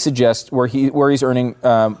 basically suggests where he's earning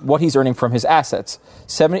what he's earning from his assets.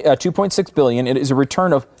 $2.6 billion. It is a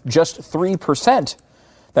return of just 3%.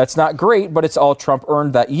 That's not great, but it's all Trump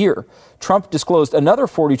earned that year. Trump disclosed another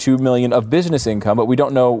 $42 million of business income, but we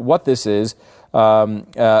don't know what this is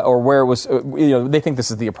or where it was. They think this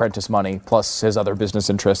is the apprentice money plus his other business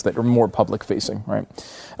interests that are more public-facing, right?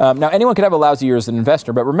 Now, anyone could have a lousy year as an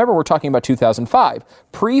investor, but remember, we're talking about 2005.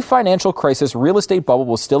 Pre-financial crisis, real estate bubble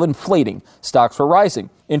was still inflating. Stocks were rising.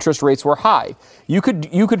 Interest rates were high. You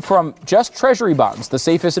could from just Treasury bonds, the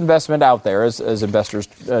safest investment out there, as investors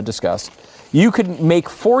discuss. You could make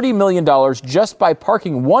 $40 million just by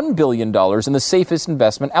parking $1 billion in the safest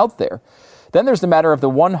investment out there. Then there's the matter of the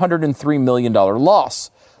 $103 million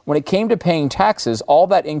loss. When it came to paying taxes, all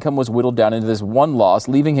that income was whittled down into this one loss,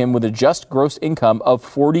 leaving him with a just gross income of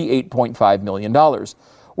 $48.5 million.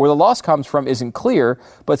 Where the loss comes from isn't clear,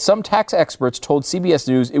 but some tax experts told CBS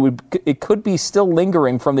News it could be still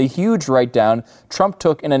lingering from the huge write-down Trump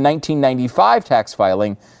took in a 1995 tax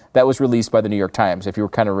filing that was released by the New York Times. If you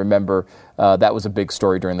kind of remember, that was a big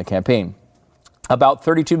story during the campaign. About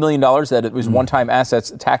 $32 million that it was one-time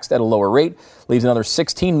assets taxed at a lower rate, leaves another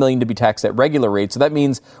 $16 million to be taxed at regular rate. So that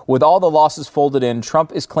means with all the losses folded in,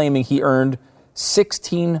 Trump is claiming he earned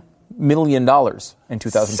 $16 million in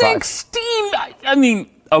 2005.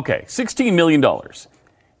 $16 million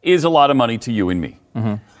is a lot of money to you and me.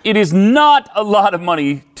 Mm-hmm. It is not a lot of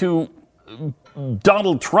money to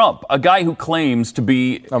Donald Trump, a guy who claims to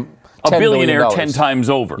be a billionaire 10 times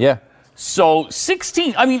over. Yeah. So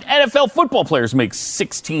NFL football players make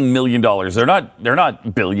 $16 million. They're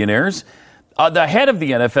not billionaires. The head of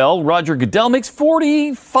the NFL, Roger Goodell, makes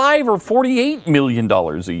 $45 or $48 million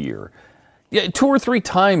a year. Yeah, 2 or 3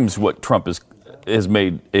 times what Trump is has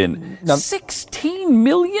made in $16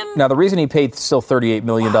 million? Now, the reason he paid still $38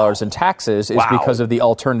 million in taxes is because of the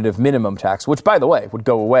alternative minimum tax, which, by the way, would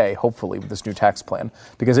go away, hopefully, with this new tax plan,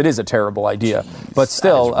 because it is a terrible idea. But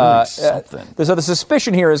still, so the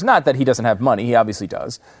suspicion here is not that he doesn't have money. He obviously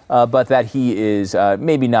does. But that he is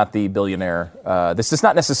maybe not the billionaire. This does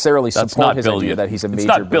not necessarily support his idea that he's a major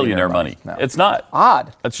billionaire. It's not billionaire money. No. It's not.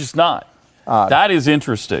 Odd. That's just not. Odd. That is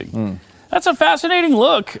interesting. That's a fascinating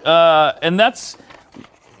look. And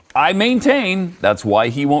I maintain that's why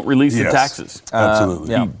he won't release the taxes.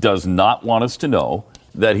 Absolutely. He does not want us to know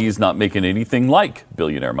that he's not making anything like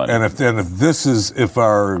billionaire money. And if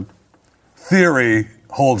our theory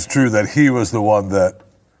holds true that he was the one that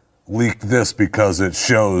leaked this because it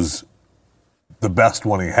shows the best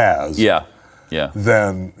one he has,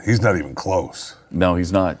 then he's not even close. No,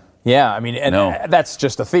 he's not. Yeah, I mean, that's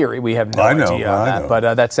just a theory. We have no idea on that.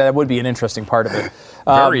 But that would be an interesting part of it.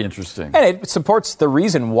 Very interesting. And it supports the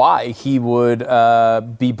reason why he would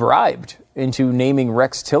be bribed into naming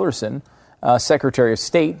Rex Tillerson Secretary of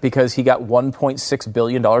State, because he got $1.6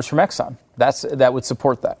 billion from Exxon. That would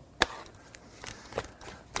support that.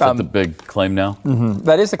 Is that the big claim now? Mm-hmm.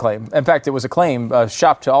 That is the claim. In fact, it was a claim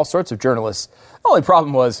shopped to all sorts of journalists. The only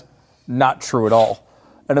problem was not true at all.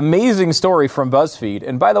 An amazing story from BuzzFeed.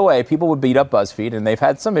 And by the way, people would beat up BuzzFeed, and they've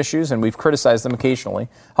had some issues, and we've criticized them occasionally,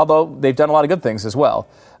 although they've done a lot of good things as well.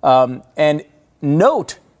 And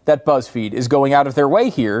note that BuzzFeed is going out of their way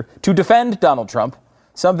here to defend Donald Trump,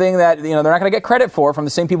 something that they're not going to get credit for from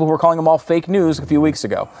the same people who were calling them all fake news a few weeks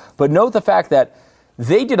ago. But note the fact that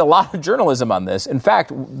they did a lot of journalism on this. In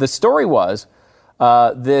fact, the story was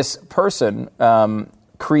this person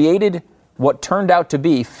created what turned out to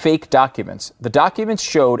be fake documents. The documents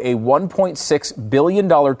showed a $1.6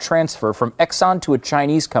 billion transfer from Exxon to a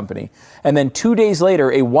Chinese company, and then 2 days later,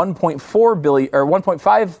 a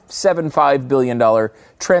 $1.575 billion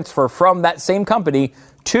transfer from that same company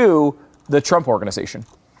to the Trump organization.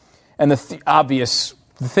 And the obvious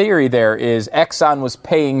theory there is Exxon was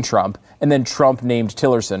paying Trump, and then Trump named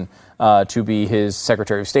Tillerson to be his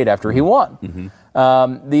Secretary of State after he won. Mm-hmm.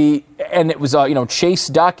 And it was Chase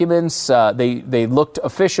documents. They looked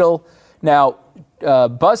official. Now,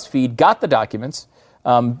 BuzzFeed got the documents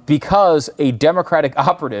because a Democratic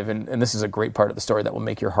operative, and this is a great part of the story that will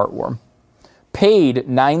make your heart warm, paid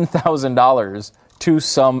 $9,000 to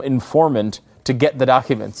some informant to get the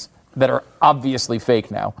documents that are obviously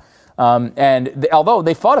fake now. Although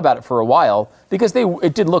they fought about it for a while because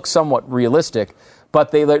it did look somewhat realistic,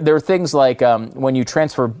 but there are things like when you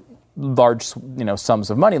transfer large, sums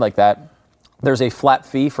of money like that, there's a flat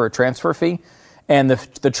fee for a transfer fee, and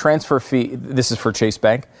the transfer fee. This is for Chase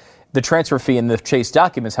Bank. The transfer fee in the Chase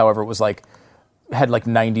documents, however, had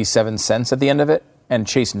 97 cents at the end of it, and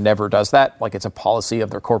Chase never does that. Like, it's a policy of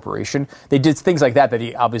their corporation. They did things like that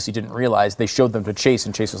he obviously didn't realize. They showed them to Chase,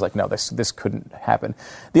 and Chase was like, no, this couldn't happen.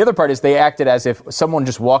 The other part is they acted as if someone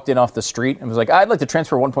just walked in off the street and was like, I'd like to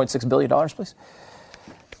transfer $1.6 billion, please.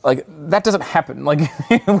 Like, that doesn't happen. Like,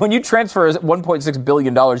 when you transfer $1.6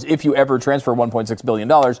 billion, if you ever transfer $1.6 billion,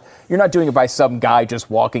 you're not doing it by some guy just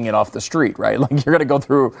walking in off the street, right? Like, you're going to go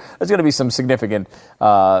through, there's going to be some significant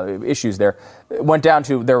issues there. It went down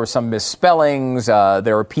to, there were some misspellings.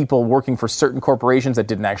 There were people working for certain corporations that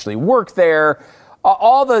didn't actually work there. There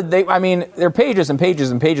are pages and pages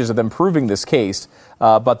and pages of them proving this case.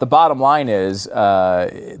 But the bottom line is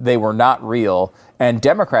they were not real. And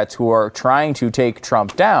Democrats who are trying to take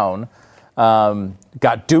Trump down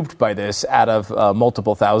got duped by this out of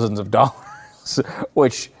multiple thousands of dollars,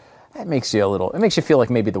 which that makes you feel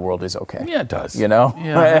like maybe the world is okay. Yeah, it does. Yeah,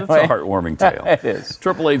 that's a heartwarming tale. It is.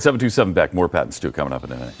 888-727 Beck. More Pat and Stu coming up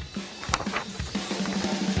in a minute.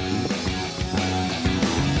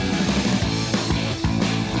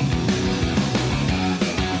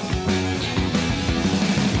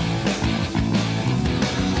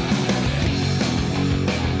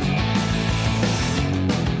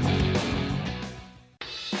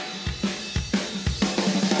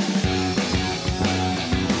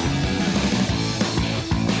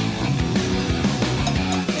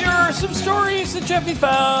 Jeffy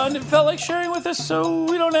found and felt like sharing with us, so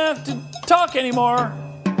we don't have to talk anymore.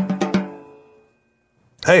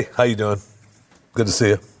 Hey, how you doing? Good to see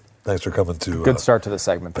you. Thanks for coming to good start to the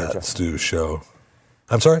segment, Pat Jeff. Stu show.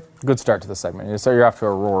 I'm sorry? Good start to the segment. So you're off to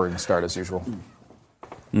a roaring start as usual.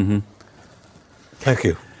 Mm-hmm. Thank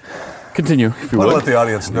you. Continue, if you would. I want to let the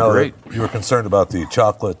audience know that you were concerned about the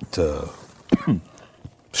chocolate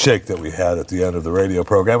shake that we had at the end of the radio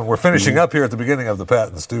program. And we're finishing up here at the beginning of the Pat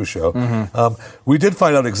and Stu show. Mm-hmm. We did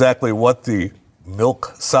find out exactly what the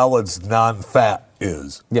milk solids non-fat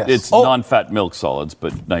is. Yes. It's non-fat milk solids,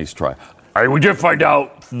 but nice try. We did find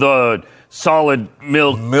out the solid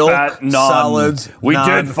milk fat solids. We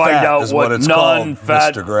did find out what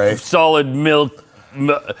non-fat Mr. Gray. solid milk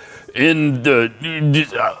in the.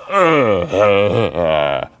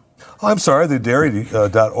 I'm sorry, the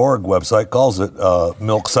dairy.org website calls it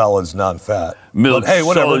milk solids non-fat. Milk but, hey,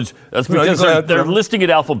 whatever. solids. That's because they're listing it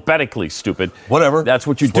alphabetically, stupid. Whatever. That's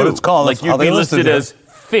what you That's do. what it's called. Like That's you'd how be they listed listed it. as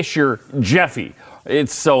Fisher Jeffy.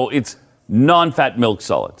 It's non-fat milk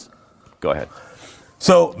solids. Go ahead.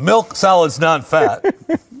 So milk solids non-fat.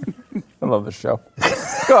 I love this show.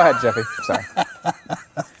 Go ahead, Jeffy. Sorry.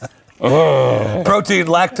 Protein,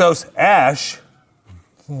 lactose, ash.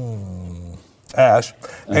 Ash.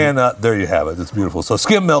 And there you have it. It's beautiful. So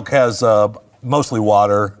skim milk has mostly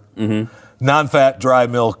water. Mm-hmm. Non-fat, dry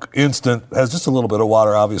milk, instant, has just a little bit of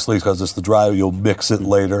water, obviously, because it's the dry. You'll mix it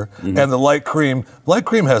later. Mm-hmm. And the light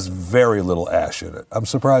cream has very little ash in it. I'm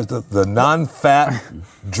surprised that the non-fat,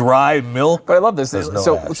 dry milk. But I love this. No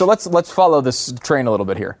so ash. let's follow this train a little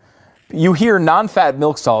bit here. You hear non-fat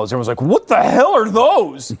milk solids, everyone's like, what the hell are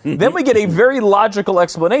those? Then we get a very logical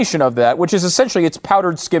explanation of that, which is essentially it's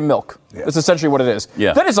powdered skim milk. Yeah. That's essentially what it is.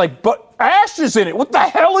 Yeah. Then it's like, but ash is in it. What the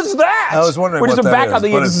hell is that? I was wondering We're what just that back is, on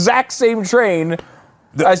the but exact same train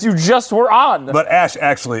as you just were on. But ash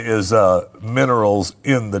actually is minerals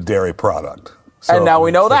in the dairy product. So and now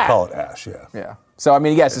we know that. They call it ash, yeah. Yeah. So, I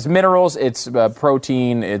mean, yes, it's minerals, it's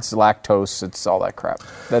protein, it's lactose, it's all that crap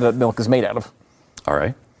that milk is made out of. All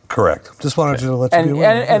right. Correct. Just wanted you to let you be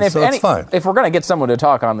aware. And if it's fine. If we're going to get someone to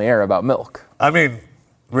talk on the air about milk, I mean,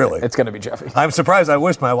 really, it's going to be Jeffy. I'm surprised. I'm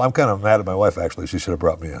kind of mad at my wife, actually. She should have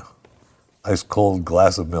brought me a ice cold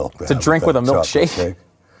glass of milk. To drink with a milkshake? Shake.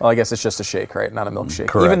 Well, I guess it's just a shake, right? Not a milkshake.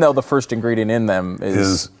 Correct. Even though the first ingredient in them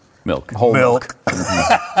is milk. Whole milk.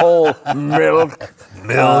 Whole milk.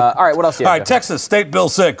 Milk. All right, what else do you have? All right, Texas State Bill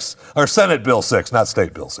 6, or Senate Bill 6, not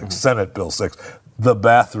State Bill 6, Senate Bill 6, the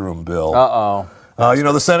bathroom bill.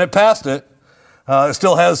 The Senate passed it. It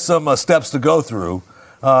still has some steps to go through.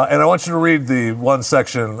 And I want you to read the one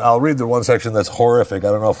section. I'll read the one section that's horrific.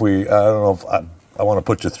 I don't know if I want to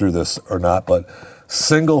put you through this or not, but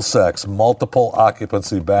single-sex, multiple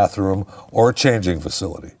occupancy bathroom or changing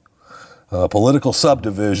facility. Political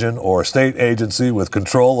subdivision or state agency with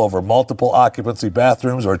control over multiple occupancy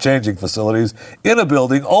bathrooms or changing facilities in a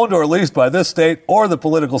building owned or leased by this state or the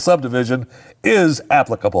political subdivision is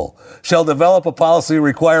applicable. Shall develop a policy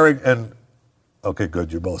requiring okay,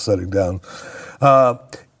 good, you're both sitting down.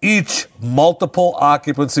 Each multiple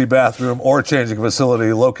occupancy bathroom or changing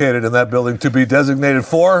facility located in that building to be designated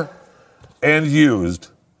for and used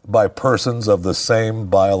by persons of the same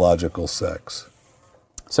biological sex.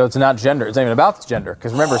 So it's not gender. It's not even about gender.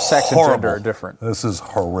 Because remember, sex and gender are different. This is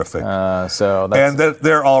horrific. And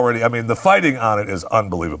they're already, the fighting on it is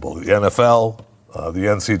unbelievable. The NFL, the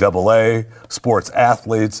NCAA, sports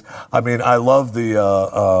athletes. I love the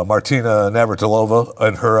Martina Navratilova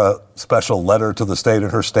and her special letter to the state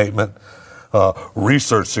in her statement.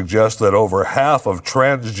 Research suggests that over half of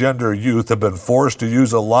transgender youth have been forced to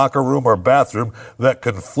use a locker room or bathroom that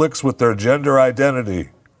conflicts with their gender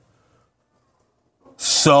identity.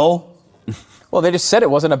 So? Well, they just said it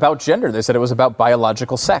wasn't about gender. They said it was about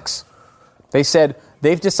biological sex. They said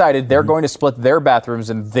they've decided they're going to split their bathrooms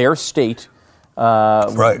in their state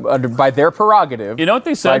by their prerogative. You know what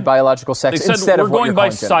they said? By biological sex. They said instead we're of what going you're by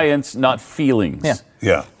calling gender. science, not feelings.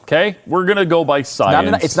 Yeah. Okay? We're going to go by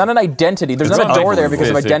science. It's not an identity. There's not a door there because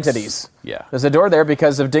of identities. Yeah. There's a door there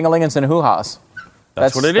because of ding-a-lingans and hoo-ha's.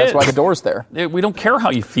 That's what it is. That's why the door's there. We don't care how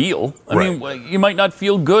you feel. I mean, you might not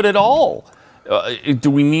feel good at all.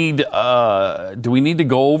 Do we need to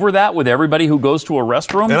go over that with everybody who goes to a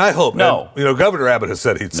restroom? And I hope. No. And, Governor Abbott has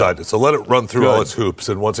said he'd sign it, so let it run through all its hoops,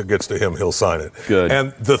 and once it gets to him, he'll sign it. Good.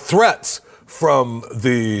 And the threats from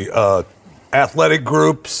the athletic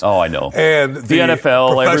groups. Oh, I know. And the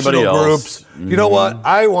NFL, everybody else. Groups. Mm-hmm. You know what?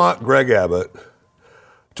 I want Greg Abbott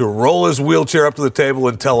to roll his wheelchair up to the table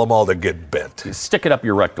and tell them all to get bent. You stick it up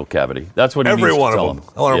your rectal cavity. That's what he Every needs to one tell of them.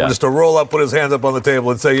 them. I want him just to roll up, put his hands up on the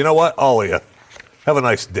table, and say, you know what? All of you, have a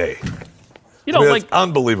nice day. It's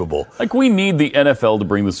unbelievable. Like, we need the NFL to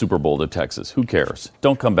bring the Super Bowl to Texas. Who cares?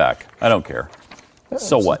 Don't come back. I don't care.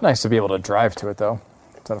 So what? It's nice to be able to drive to it, though.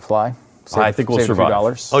 Is that a fly? I think we'll survive.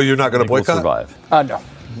 Oh, you're not going to boycott? We'll survive.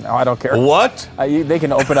 No, I don't care. What? They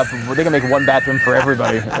can open up. They can make one bathroom for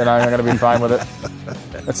everybody, and I'm going to be fine with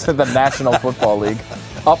it. It's the National Football League.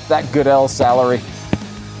 Up that Goodell salary.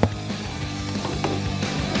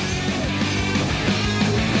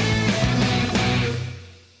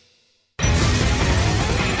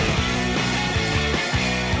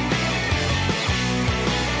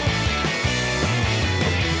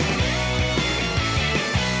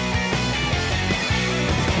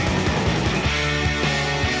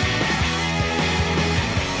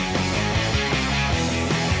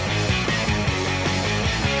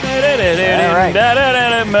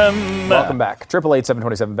 Welcome back.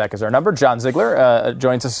 888-727 Beck is our number. John Ziegler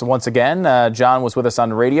joins us once again. John was with us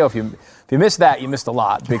on radio. If you missed that, you missed a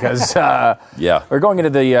lot because we're going into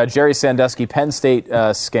the Jerry Sandusky Penn State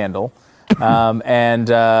scandal. And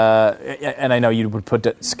I know you would put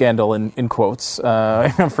that scandal in quotes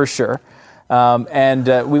for sure.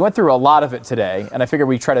 And we went through a lot of it today, and I figured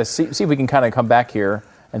we'd try to see if we can kind of come back here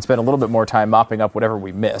and spend a little bit more time mopping up whatever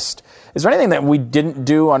we missed. Is there anything that we didn't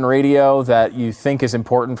do on radio that you think is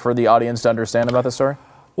important for the audience to understand about the story?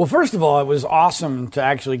 Well, first of all, it was awesome to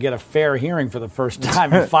actually get a fair hearing for the first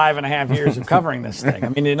time in 5.5 years of covering this thing. I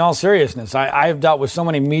mean, in all seriousness, I've dealt with so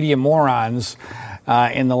many media morons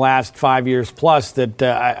in the last 5 years plus that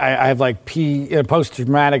I have like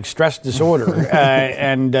post-traumatic stress disorder.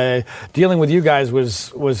 And dealing with you guys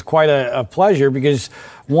was quite a pleasure because,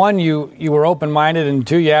 one, you were open-minded, and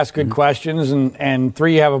two, you asked good questions, and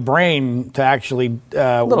three, you have a brain to actually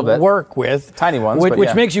work with. Tiny ones,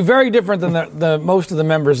 which makes you very different than the most of the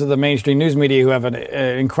members of the mainstream news media who have an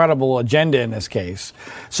incredible agenda in this case.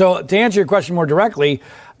 So to answer your question more directly,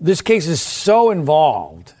 this case is so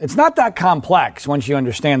involved. It's not that complex once you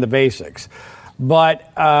understand the basics. But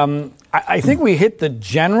I think we hit the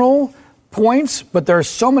general points, but there are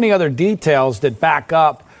so many other details that back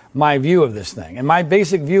up my view of this thing. And my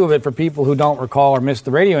basic view of it, for people who don't recall or missed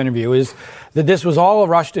the radio interview, is that this was all a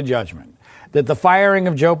rush to judgment. That the firing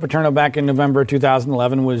of Joe Paterno back in November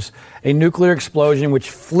 2011 was a nuclear explosion which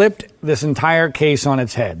flipped this entire case on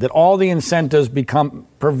its head. That all the incentives become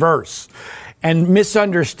perverse and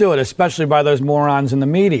misunderstood, especially by those morons in the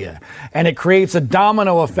media. And it creates a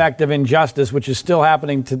domino effect of injustice, which is still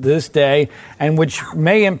happening to this day, and which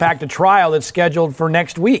may impact a trial that's scheduled for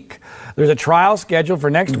next week. There's a trial scheduled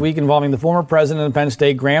for next week involving the former president of Penn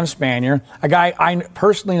State, Graham Spanier, a guy I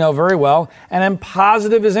personally know very well, and I'm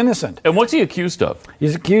positive is innocent. And what's he accused of?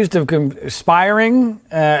 He's accused of conspiring,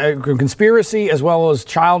 conspiracy, as well as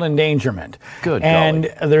child endangerment. Good And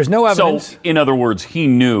golly. There's no evidence. So, in other words, he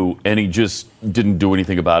knew, and he just didn't do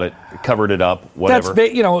anything about it, covered it up, whatever.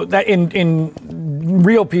 That's, that in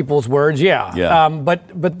real people's words, yeah. But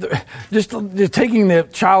just taking the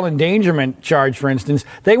child endangerment charge, for instance,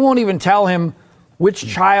 they won't even tell him which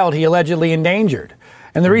child he allegedly endangered.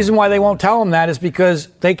 And the reason why they won't tell him that is because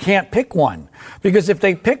they can't pick one. Because if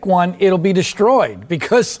they pick one, it'll be destroyed.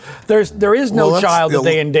 Because there is no child that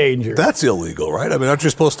they endangered. That's illegal, right? I mean, aren't you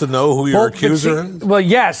supposed to know who your accuser is? Well,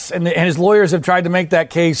 yes, and his lawyers have tried to make that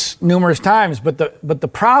case numerous times. But the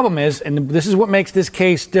problem is, and this is what makes this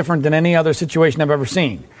case different than any other situation I've ever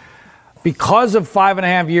seen. Because of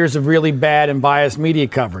 5.5 years of really bad and biased media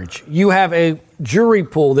coverage, you have a jury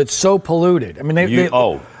pool that's so polluted. I mean,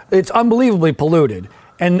 it's unbelievably polluted.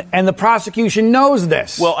 And the prosecution knows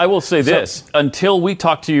this. Well, I will say this. Until we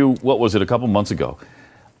talked to you, what was it, a couple months ago,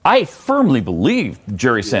 I firmly believed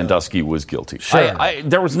Jerry Sandusky was guilty. Sure.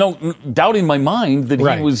 There was no doubt in my mind that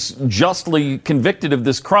he was justly convicted of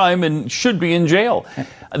this crime and should be in jail.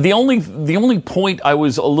 The only point I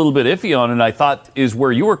was a little bit iffy on, and I thought is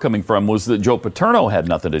where you were coming from, was that Joe Paterno had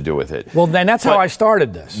nothing to do with it. Well, then that's how I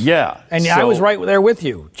started this. Yeah. And I was right there with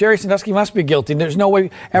you. Jerry Sandusky must be guilty. There's no way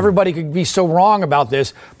everybody could be so wrong about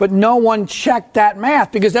this. But no one checked that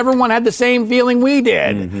math because everyone had the same feeling we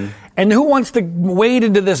did. Mm-hmm. And who wants to wade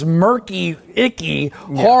into this murky, icky,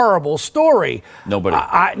 horrible story? Nobody.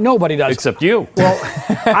 Nobody does. Except you. Well,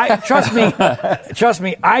 trust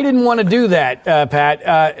me, I didn't want to do that, Pat.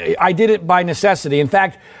 I did it by necessity. In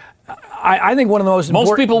fact, I think one of the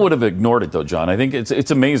most people would have ignored it, though, John. I think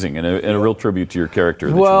it's amazing and a real tribute to your character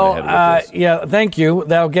that you went ahead with this. Yeah, thank you.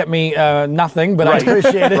 That'll get me nothing, but I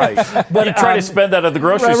appreciate it. But you try to spend that at the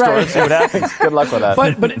grocery store and see what happens. Good luck with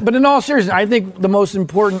that. But in all seriousness, I think the most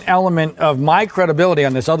important element of my credibility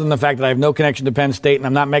on this, other than the fact that I have no connection to Penn State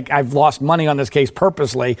and I've lost money on this case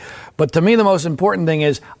purposely, but to me the most important thing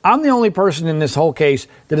is I'm the only person in this whole case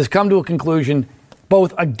that has come to a conclusion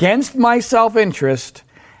both against my self-interest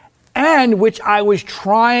and which I was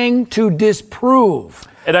trying to disprove.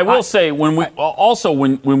 And I will say, when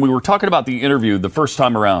we were talking about the interview the first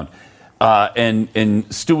time around,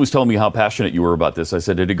 and Stu was telling me how passionate you were about this, I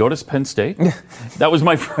said, "Did he go to Penn State?" That was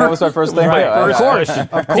my first. That was my first thing.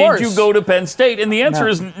 Of course. Did you go to Penn State? And the answer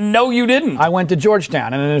is no, you didn't. I went to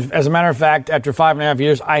Georgetown, and as a matter of fact, after 5.5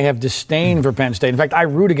 years, I have disdain for Penn State. In fact, I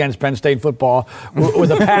root against Penn State football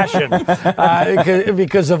with a passion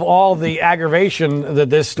because of all the aggravation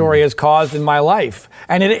that this story has caused in my life.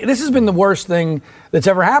 And this has been the worst thing that's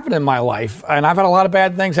ever happened in my life. And I've had a lot of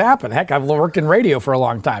bad things happen. Heck, I've worked in radio for a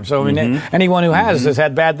long time. So, I mean, anyone who has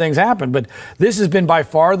had bad things happen. But this has been by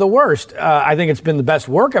far the worst. I think it's been the best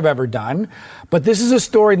work I've ever done. But this is a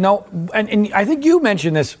story, and I think you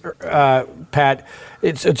mentioned this, Pat.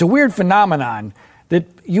 It's a weird phenomenon that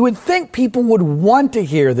you would think people would want to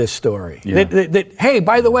hear this story. Yeah. That, hey,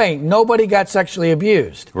 by the way, nobody got sexually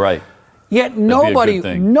abused. Right. Yet nobody,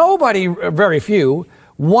 very few,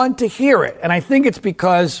 want to hear it. And I think it's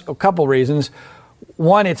because a couple reasons.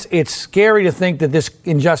 One, it's scary to think that this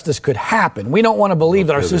injustice could happen. We don't want to believe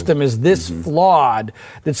that our system is this flawed,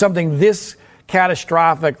 that something this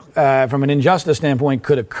catastrophic from an injustice standpoint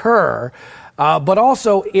could occur. But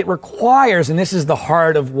also it requires, and this is the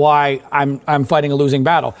heart of why I'm fighting a losing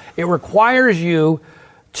battle, it requires you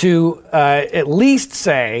to at least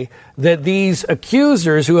say that these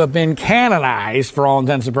accusers who have been canonized for all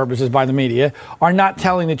intents and purposes by the media are not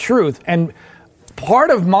telling the truth. And part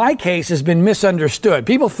of my case has been misunderstood.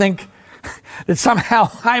 People think that somehow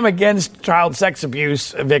I'm against child sex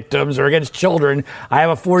abuse victims or against children. I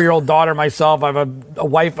have a 4-year-old daughter myself. I have a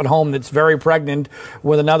wife at home that's very pregnant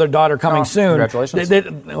with another daughter coming soon.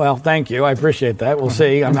 Congratulations. Well, thank you. I appreciate that. We'll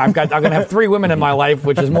see. I'm going to have 3 women in my life,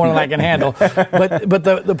 which is more than I can handle. But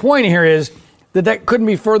the point here is that couldn't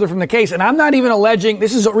be further from the case. And I'm not even alleging,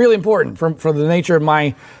 this is really important for the nature of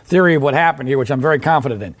my theory of what happened here, which I'm very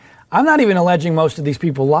confident in. I'm not even alleging most of these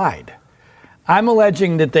people lied. I'm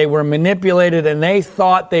alleging that they were manipulated and they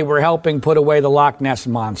thought they were helping put away the Loch Ness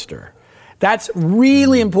Monster. That's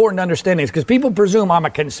really important to understand this because people presume I'm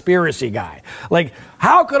a conspiracy guy. Like,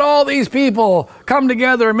 how could all these people come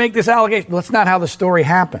together and make this allegation? Well, that's not how the story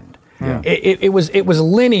happened. Yeah. It was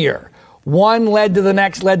linear. One led to the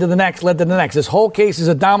next, led to the next, led to the next. This whole case is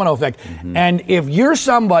a domino effect. And if you're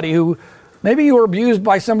somebody who maybe you were abused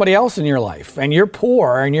by somebody else in your life, and you're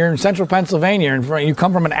poor, and you're in central Pennsylvania, and you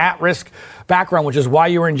come from an at-risk background, which is why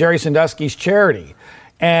you were in Jerry Sandusky's charity,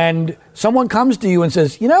 and someone comes to you and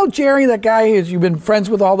says, you know, Jerry, that guy you've been friends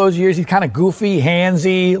with all those years, he's kind of goofy,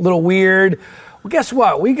 handsy, a little weird. Well, guess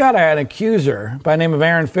what? We got an accuser by the name of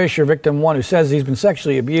Aaron Fisher, victim 1, who says he's been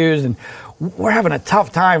sexually abused, and we're having a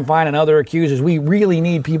tough time finding other accusers. We really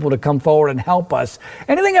need people to come forward and help us.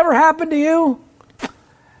 Anything ever happened to you?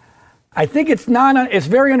 I think it's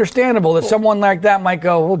very understandable that someone like that might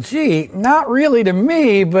go, well, gee, not really to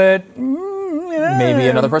me, but maybe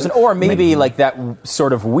another person, or maybe like that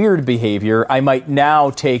sort of weird behavior I might now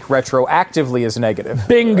take retroactively as negative.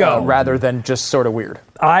 Bingo. Rather than just sort of weird.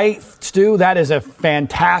 Stu, that is a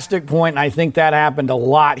fantastic point, and I think that happened a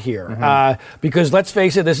lot here. Because let's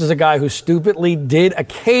face it, this is a guy who stupidly did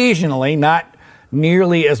occasionally, not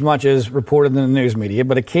nearly as much as reported in the news media,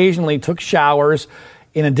 but occasionally took showers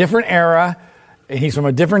in a different era. He's from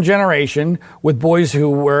a different generation with boys who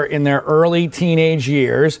were in their early teenage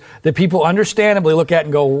years that people understandably look at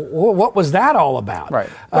and go, what was that all about? Right.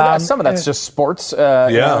 But some of that's just sports,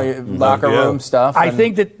 locker room stuff. I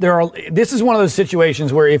think that this is one of those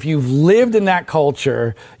situations where if you've lived in that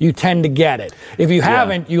culture, you tend to get it. If you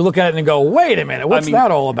haven't, you look at it and go, wait a minute, what's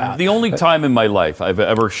that all about? The only time in my life I've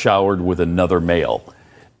ever showered with another male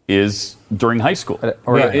is during high school,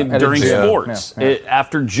 or during sports,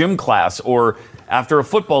 after gym class, or after a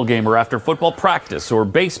football game, or after football practice, or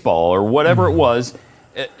baseball, or whatever it was.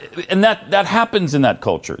 And that happens in that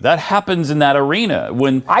culture. That happens in that arena.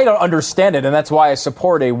 When I don't understand it, and that's why I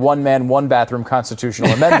support a one-man, one-bathroom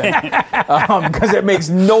constitutional amendment, because it makes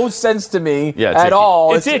no sense to me at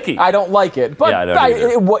all. It's icky. I don't like it, but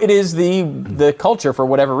it is the culture for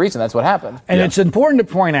whatever reason. That's what happened. And it's important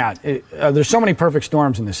to point out, there's so many perfect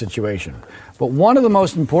storms in this situation. But one of the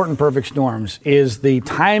most important perfect storms is the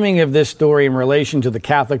timing of this story in relation to the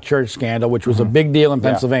Catholic Church scandal, which was a big deal in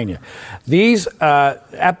Pennsylvania. These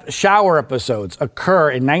shower episodes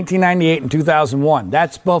occur in 1998 and 2001.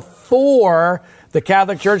 That's before the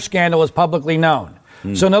Catholic Church scandal was publicly known.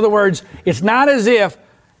 So in other words, it's not as if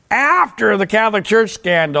after the Catholic Church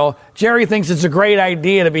scandal, Jerry thinks it's a great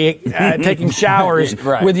idea to be taking showers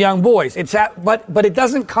with young boys. But it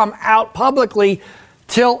doesn't come out publicly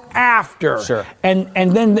till after. Sure. And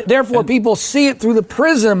then, therefore, people see it through the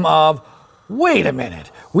prism of, wait a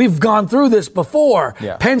minute, we've gone through this before.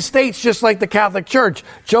 Yeah. Penn State's just like the Catholic Church.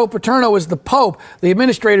 Joe Paterno is the Pope. The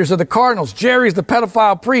administrators are the Cardinals. Jerry's the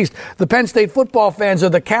pedophile priest. The Penn State football fans are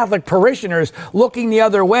the Catholic parishioners looking the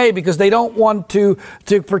other way because they don't want to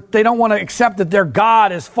accept that their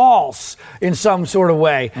God is false in some sort of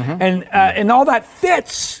way. And all that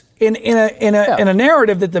fits in a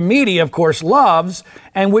narrative that the media, of course, loves,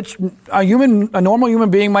 and which a normal human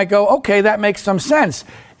being might go, okay, that makes some sense,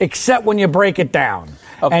 except when you break it down.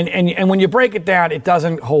 Okay. And when you break it down, it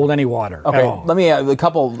doesn't hold any water. Okay, at all. let me let's do a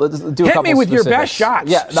couple. Hit me with specifics. your best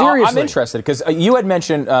shots. Yeah, no, seriously. I'm interested because you had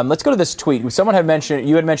mentioned. Let's go to this tweet. Someone had mentioned.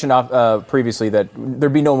 You had mentioned previously that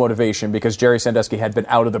there'd be no motivation because Jerry Sandusky had been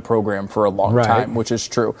out of the program for a long time, which is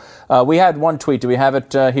true. We had one tweet. Do we have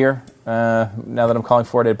it here? Now that I'm calling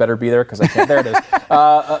for it, it better be there because I can't. There it is.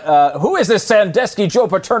 Who is this Sandusky Joe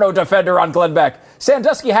Paterno defender on Glenn Beck?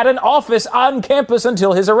 Sandusky had an office on campus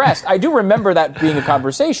until his arrest. I do remember that being a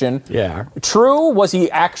conversation. Yeah. True? Was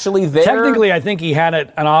he actually there? Technically, I think he had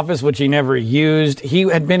an office which he never used. He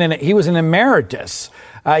was an emeritus.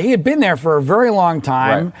 He had been there for a very long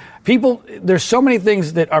time. Right. There's so many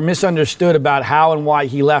things that are misunderstood about how and why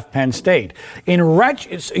he left Penn State.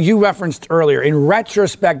 You referenced earlier, in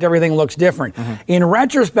retrospect, everything looks different. Mm-hmm. In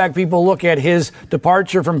retrospect, people look at his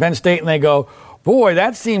departure from Penn State and they go, boy,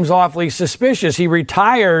 that seems awfully suspicious. He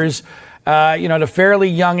retires at a fairly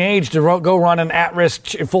young age to go run an at-risk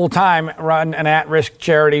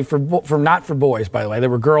charity for not for boys, by the way. There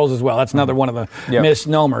were girls as well. That's another one of the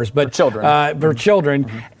misnomers. But for children. For children.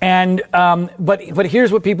 Mm-hmm. And but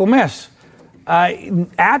here's what people miss.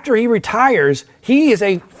 After he retires, he is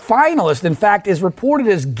a finalist. In fact, is reported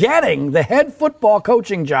as getting the head football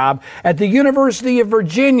coaching job at the University of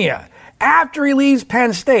Virginia after he leaves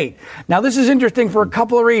Penn State. Now, this is interesting for a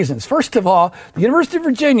couple of reasons. First of all, the University of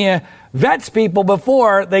Virginia vets people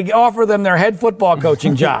before they offer them their head football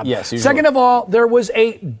coaching job. Yes, usually. Second of all, there was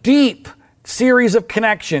a deep series of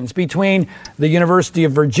connections between the University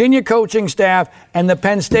of Virginia coaching staff and the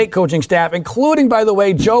Penn State coaching staff, including, by the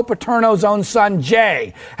way, Joe Paterno's own son,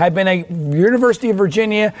 Jay, had been a University of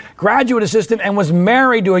Virginia graduate assistant and was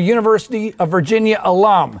married to a University of Virginia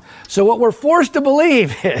alum. So what we're forced to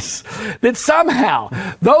believe is that somehow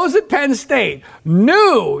those at Penn State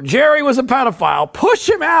knew Jerry was a pedophile, push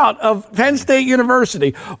him out of Penn State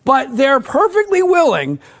University, but they're perfectly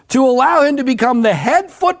willing to allow him to become the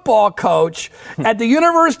head football coach at the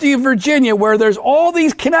University of Virginia, where there's all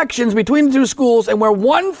these connections between the two schools and where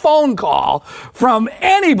one phone call from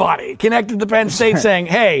anybody connected to Penn State saying,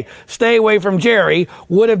 hey, stay away from Jerry,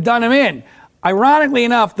 would have done him in. Ironically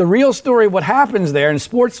enough, the real story of what happens there, and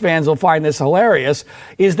sports fans will find this hilarious,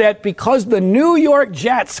 is that because the New York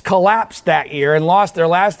Jets collapsed that year and lost their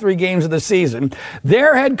last 3 games of the season,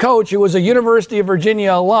 their head coach, who was a University of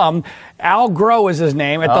Virginia alum, Al Groh is his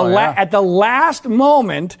name, at the last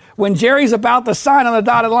moment, when Jerry's about to sign on the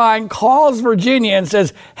dotted line, calls Virginia and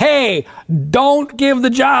says, hey, don't give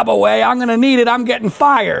the job away. I'm going to need it. I'm getting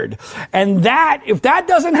fired. And if that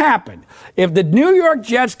doesn't happen, if the New York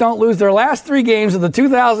Jets don't lose their last 3 games of the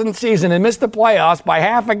 2000 season and miss the playoffs by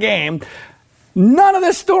half a game, none of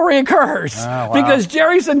this story occurs because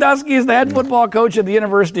Jerry Sandusky is the head football coach at the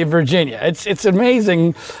University of Virginia. It's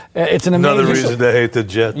amazing. It's an amazing. Another reason to hate the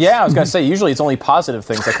Jets. Yeah, I was going to say, usually it's only positive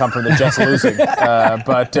things that come from the Jets losing.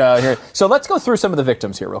 Here. So let's go through some of the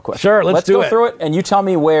victims here real quick. Sure, let's go through it, and you tell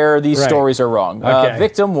me where these stories are wrong. Okay.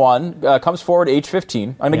 Victim 1 comes forward age 15.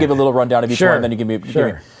 I'm going to give a little rundown of each one, and then you give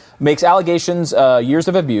me. Makes allegations, years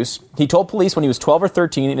of abuse. He told police when he was 12 or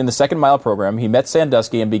 13 in the Second Mile program, he met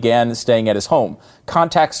Sandusky and began staying at his home.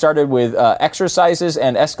 Contact started with exercises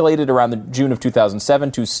and escalated around June of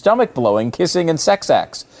 2007 to stomach blowing, kissing, and sex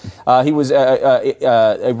acts. He was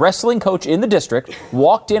a wrestling coach in the district,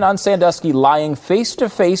 walked in on Sandusky lying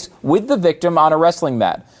face-to-face with the victim on a wrestling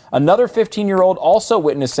mat. Another 15-year-old also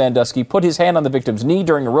witnessed Sandusky put his hand on the victim's knee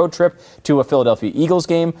during a road trip to a Philadelphia Eagles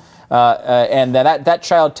game, and that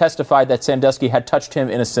child testified that Sandusky had touched him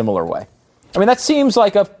in a similar way. I mean, that seems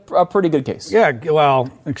like a pretty good case. Yeah,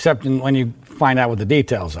 well, except when you find out what the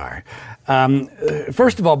details are.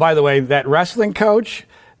 First of all, by the way, that wrestling coach,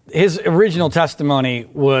 his original testimony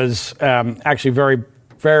was actually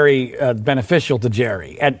very beneficial to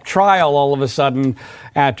Jerry. At trial, all of a sudden,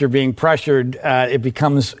 after being pressured, it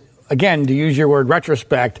becomes, again, to use your word,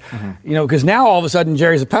 retrospect, because now all of a sudden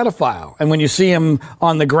Jerry's a pedophile. And when you see him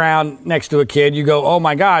on the ground next to a kid, you go, oh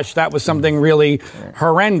my gosh, that was something really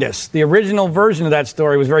horrendous. The original version of that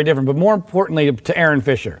story was very different, but more importantly to Aaron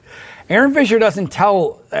Fisher. Aaron Fisher doesn't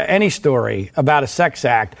tell any story about a sex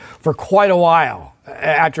act for quite a while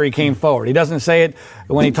after he came forward. He doesn't say it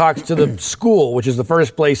when he talks to the school, which is the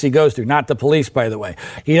first place he goes to, not the police, by the way.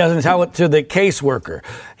 He doesn't tell it to the caseworker.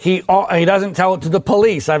 He doesn't tell it to the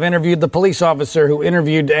police. I've interviewed the police officer who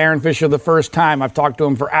interviewed Aaron Fisher the first time. I've talked to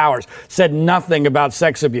him for hours. Said nothing about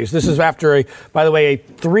sex abuse. This is after, by the way, a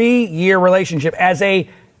 3-year relationship as a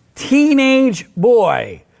teenage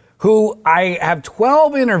boy who I have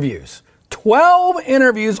 12 interviews 12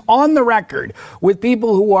 interviews on the record with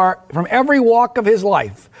people who are from every walk of his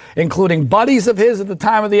life, including buddies of his at the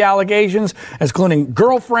time of the allegations, including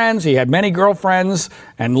girlfriends. He had many girlfriends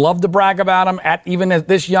and loved to brag about them even at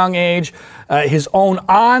this young age. His own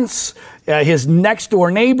aunts, his next door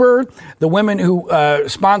neighbor, the women who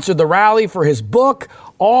sponsored the rally for his book.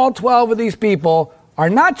 All 12 of these people are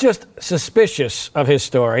not just suspicious of his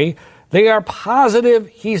story. They are positive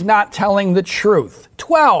he's not telling the truth.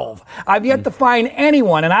 12. I've yet to find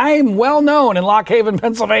anyone, and I am well known in Lock Haven,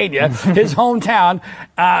 Pennsylvania, his hometown,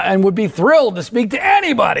 and would be thrilled to speak to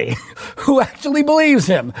anybody who actually believes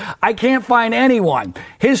him. I can't find anyone.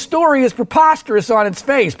 His story is preposterous on its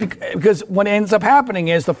face because what ends up happening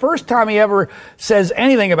is the first time he ever says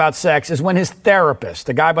anything about sex is when his therapist,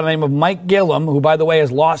 a guy by the name of Mike Gillum, who, by the way,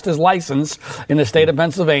 has lost his license in the state of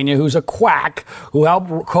Pennsylvania, who's a quack, who helped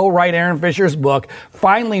co-write Aaron Fisher's book,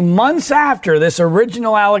 finally, months after this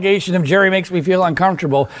original allegation of Jerry makes me feel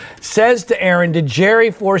uncomfortable, says to Aaron, did Jerry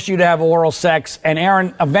force you to have oral sex? And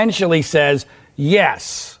Aaron eventually says,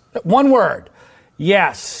 yes. One word,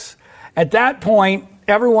 yes. At that point,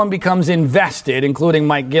 everyone becomes invested, including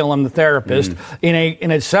Mike Gillum, the therapist, in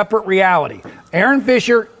a separate reality. Aaron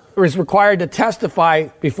Fisher is required to testify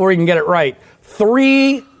before he can get it right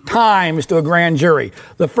 3 times to a grand jury.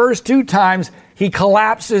 The first 2 times, he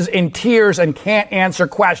collapses in tears and can't answer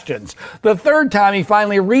questions. The third time, he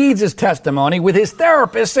finally reads his testimony with his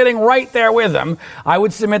therapist sitting right there with him. I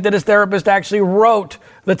would submit that his therapist actually wrote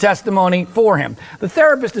the testimony for him. The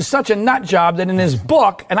therapist is such a nut job that in his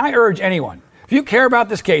book, and I urge anyone, if you care about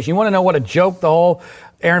this case, you want to know what a joke the whole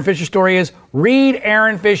Aaron Fisher story is, read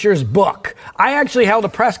Aaron Fisher's book. I actually held a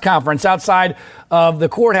press conference outside of the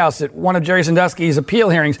courthouse at one of Jerry Sandusky's appeal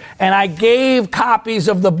hearings, and I gave copies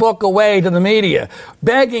of the book away to the media,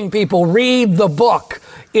 begging people, read the book.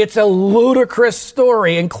 It's a ludicrous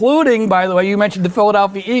story, including, by the way, you mentioned the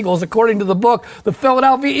Philadelphia Eagles. According to the book, the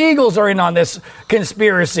Philadelphia Eagles are in on this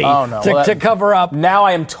conspiracy to cover up. Now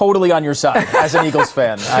I am totally on your side as an Eagles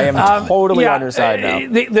fan. I am totally on your side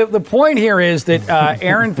now. The point here is that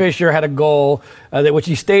Aaron Fisher had a goal, which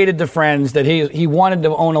he stated to friends, that he wanted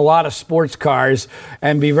to own a lot of sports cars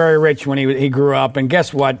and be very rich when he grew up. And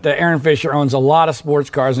guess what? Aaron Fisher owns a lot of sports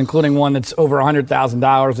cars, including one that's over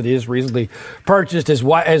 $100,000 that he just recently purchased.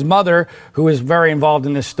 His mother, who is very involved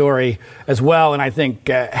in this story as well, and I think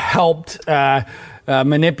helped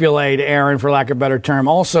manipulate Aaron, for lack of a better term,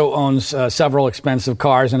 also owns several expensive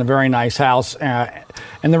cars and a very nice house. And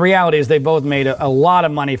the reality is they both made a lot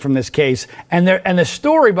of money from this case. And the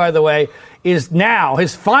story, by the way, is now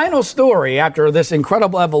his final story after this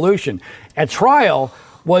incredible evolution at trial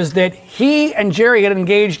was that he and Jerry had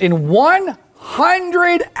engaged in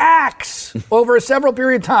 100 acts over a several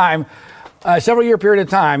year period of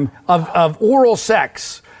time of oral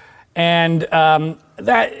sex. And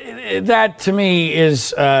that to me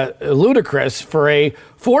is ludicrous for a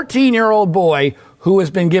 14-year-old boy who has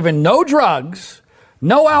been given no drugs,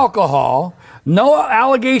 no alcohol, no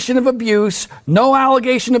allegation of abuse, no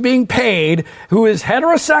allegation of being paid, who is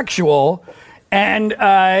heterosexual,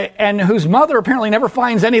 and whose mother apparently never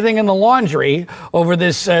finds anything in the laundry over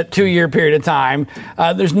this 2-year period of time.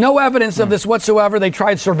 There's no evidence of this whatsoever. They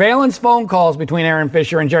tried surveillance phone calls between Aaron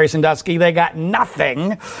Fisher and Jerry Sandusky. They got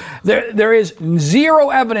nothing. There is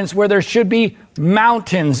zero evidence where there should be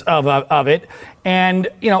mountains of it. And,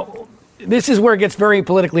 this is where it gets very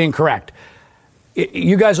politically incorrect.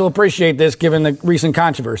 You guys will appreciate this given the recent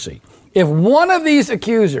controversy. If one of these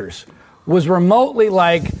accusers was remotely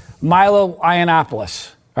like Milo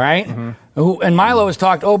Yiannopoulos, all right? And Milo has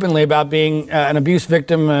talked openly about being an abuse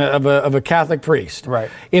victim of a Catholic priest.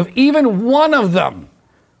 Right. If even one of them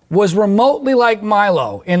was remotely like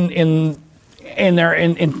Milo in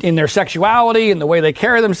their sexuality, in the way they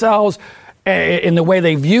carry themselves, in the way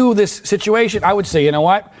they view this situation, I would say, you know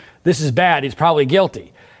what? This is bad. He's probably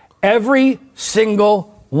guilty. Every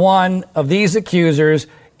single one of these accusers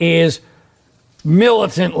is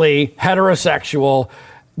militantly heterosexual.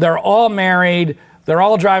 They're all married. They're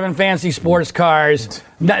all driving fancy sports cars.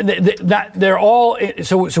 They're all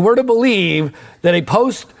so we're to believe that a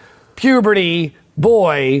post-puberty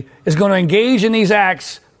boy is going to engage in these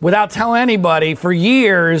acts without telling anybody for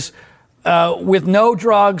years, with no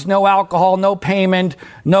drugs, no alcohol, no payment,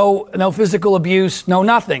 no physical abuse, no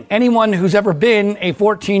nothing. Anyone who's ever been a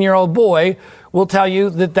 14-year-old boy will tell you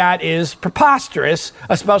that is preposterous,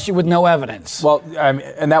 especially with no evidence. Well,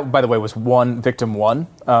 and that, by the way, was victim one.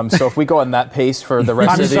 So if we go on that pace for the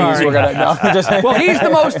rest of these, we're going to... Well, he's the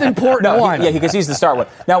most important one. Yeah, because he's the star one.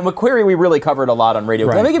 Now, McQueary, we really covered a lot on radio.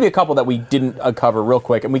 Right. Let me give you a couple that we didn't cover real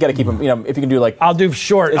quick, and we got to keep them, if you can do like... I'll do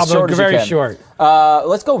short. I'll do very short.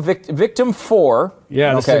 Let's go victim 4.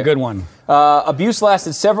 Yeah, this is a good one. Abuse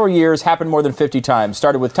lasted several years, happened more than 50 times.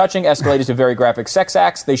 Started with touching, escalated to very graphic sex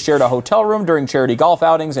acts. They shared a hotel room during charity golf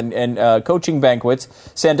outings and coaching banquets.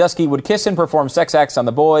 Sandusky would kiss and perform sex acts on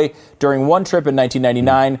the boy. During one trip in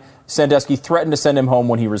 1999, Sandusky threatened to send him home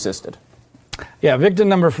when he resisted. Yeah, victim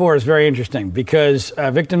number 4 is very interesting because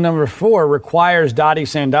victim number 4 requires Dottie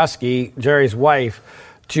Sandusky, Jerry's wife,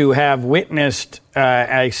 to have witnessed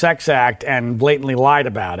a sex act and blatantly lied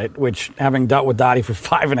about it, which, having dealt with Dottie for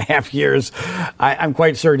 5.5 years, I'm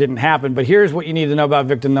quite sure didn't happen. But here's what you need to know about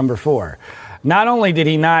victim number 4. Not only did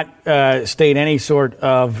he not state any sort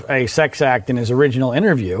of a sex act in his original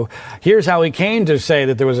interview, here's how he came to say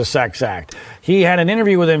that there was a sex act. He had an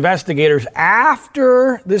interview with investigators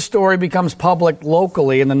after this story becomes public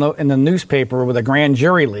locally in the newspaper with a grand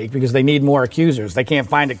jury leak because they need more accusers. They can't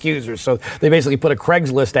find accusers, so they basically put a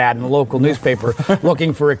Craigslist ad in the local newspaper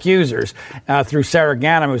looking for accusers through Sarah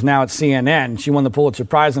Ganim, who's now at CNN. She won the Pulitzer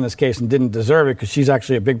Prize in this case and didn't deserve it because she's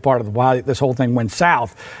actually a big part of why this whole thing went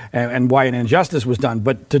south and why an injustice was done.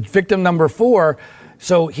 But to victim number 4,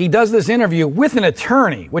 so he does this interview with an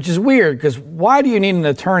attorney, which is weird because why do you need an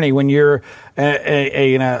attorney when you're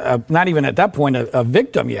not even at that point a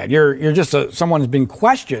victim yet? You're just someone who's being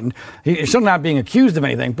questioned. You're still not being accused of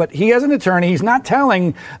anything, but he has an attorney. He's not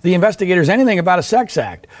telling the investigators anything about a sex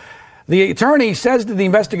act. The attorney says to the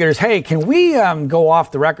investigators, hey, can we go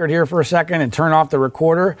off the record here for a second and turn off the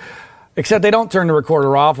recorder? Except they don't turn the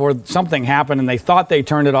recorder off, or something happened and they thought they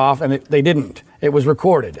turned it off and they didn't. It was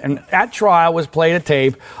recorded. And at trial was played a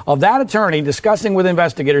tape of that attorney discussing with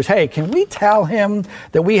investigators, hey, can we tell him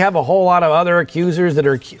that we have a whole lot of other accusers that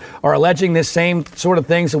are alleging this same sort of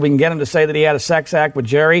thing so we can get him to say that he had a sex act with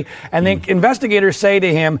Jerry? And then investigators say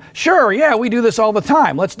to him, sure, yeah, we do this all the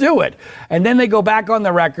time. Let's do it. And then they go back on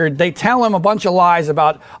the record. They tell him a bunch of lies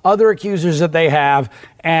about other accusers that they have.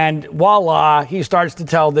 And voila, he starts to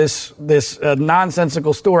tell this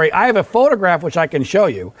nonsensical story. I have a photograph which I can show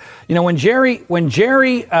you. You know, when Jerry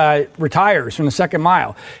retires from the Second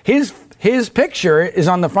Mile, his picture is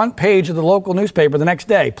on the front page of the local newspaper the next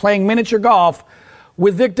day, playing miniature golf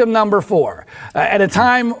with victim number 4. At a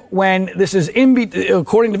time when this is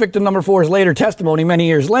according to victim number 4's later testimony, many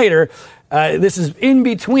years later, this is in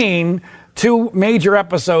between 2 major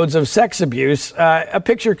episodes of sex abuse. A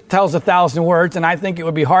picture tells 1,000 words, and I think it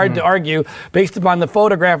would be hard to argue, based upon the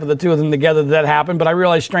photograph of the 2 of them together, that happened, but I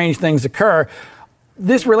realize strange things occur.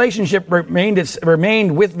 This relationship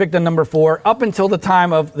remained with victim number 4 up until the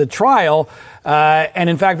time of the trial. And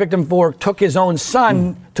in fact, victim 4 took his own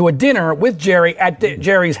son to a dinner with Jerry at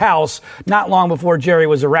Jerry's house not long before Jerry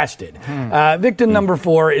was arrested. Victim number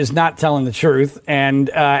 4 is not telling the truth. And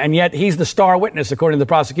yet he's the star witness, according to the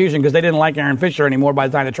prosecution, because they didn't like Aaron Fisher anymore by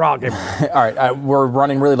the time the trial came. All right. We're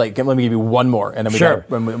running really late. Let me give you one more. And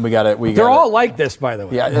then we got it. They're all like this, by the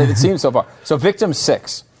way. Yeah, it seems so far. So victim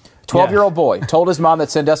 6. 12-year-old boy told his mom that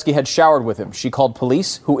Sandusky had showered with him. She called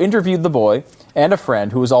police, who interviewed the boy and a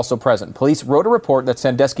friend who was also present. Police wrote a report that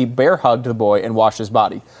Sandusky bear-hugged the boy and washed his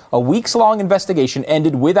body. A weeks-long investigation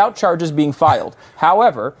ended without charges being filed.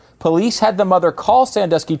 However, police had the mother call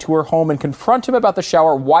Sandusky to her home and confront him about the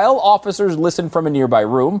shower while officers listened from a nearby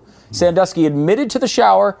room. Sandusky admitted to the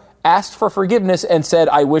shower, asked for forgiveness, and said,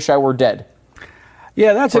 "I wish I were dead."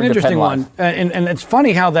 Yeah, that's an interesting one. And it's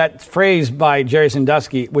funny how that phrase by Jerry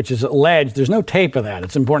Sandusky, which is alleged, there's no tape of that.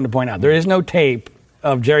 It's important to point out. There is no tape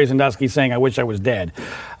of Jerry Sandusky saying, "I wish I was dead."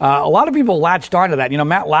 A lot of people latched onto that. You know,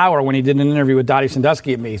 Matt Lauer, when he did an interview with Dottie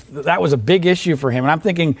Sandusky at me, that was a big issue for him. And I'm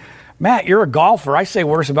thinking, Matt, you're a golfer. I say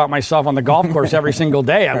worse about myself on the golf course every single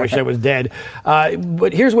day. I wish I was dead.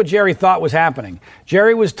 But here's what Jerry thought was happening.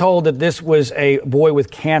 Jerry was told that this was a boy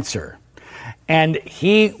with cancer. And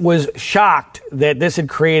he was shocked that this had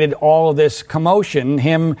created all of this commotion,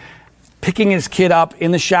 him picking his kid up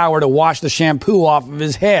in the shower to wash the shampoo off of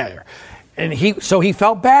his hair. And so he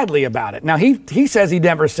felt badly about it. Now, he says he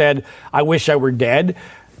never said, "I wish I were dead."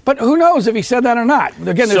 But who knows if he said that or not?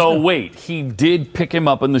 Again, wait, he did pick him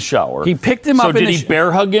up in the shower. He picked him up in the shower. So did he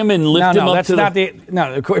bear hug him and lift him up? That's not the...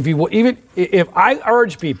 No, if I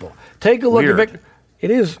urge people, take a look at Victor... It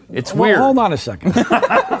is. It's weird. Hold on a second.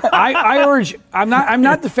 I urge. I'm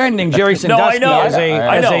not defending Jerry Sandusky as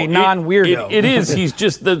a non-weirdo. It is. He's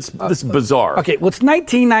just this bizarre. Okay. Well, it's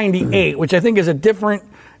 1998, which I think is a different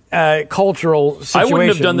cultural situation. I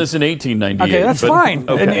wouldn't have done this in 1898. Okay, that's fine.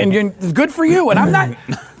 Okay. And good for you. And I'm not.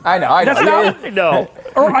 I know. That's not. I know.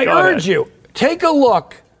 Or I urge you. take a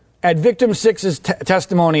look at victim 6's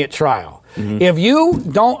testimony at trial. If you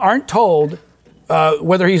aren't told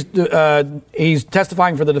whether he's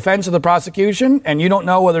testifying for the defense or the prosecution, and you don't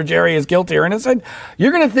know whether Jerry is guilty or innocent,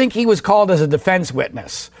 you're going to think he was called as a defense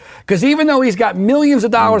witness. Because even though he's got millions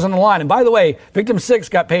of dollars on the line, and by the way, victim 6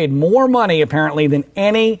 got paid more money apparently than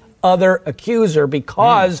any other accuser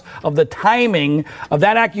because of the timing of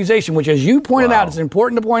that accusation, which, as you pointed out, it's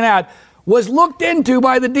important to point out, was looked into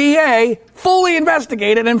by the DA, fully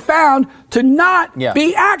investigated, and found to not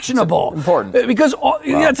be actionable. It's important. Because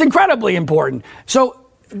it's incredibly important. So,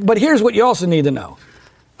 but here's what you also need to know.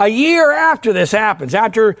 A year after this happens,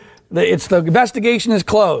 after the investigation is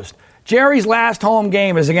closed, Jerry's last home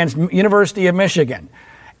game is against University of Michigan.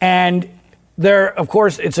 And there, of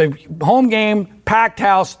course, it's a home game, packed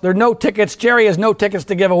house. There are no tickets. Jerry has no tickets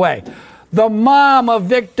to give away. The mom of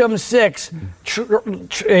victim 6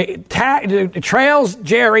 trails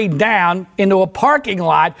Jerry down into a parking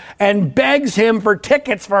lot and begs him for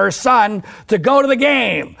tickets for her son to go to the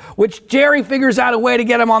game, which Jerry figures out a way to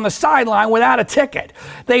get him on the sideline without a ticket.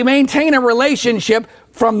 They maintain a relationship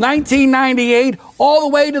from 1998 all the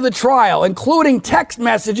way to the trial, including text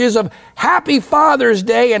messages of Happy Father's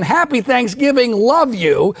Day and Happy Thanksgiving, love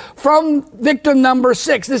you, from victim number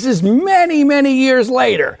 6. This is many, many years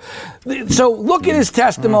later. So look at his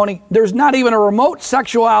testimony. There's not even a remote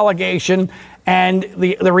sexual allegation. And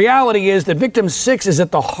the reality is that victim 6 is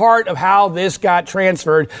at the heart of how this got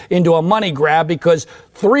transferred into a money grab, because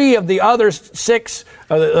three of the 6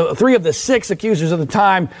 accusers at the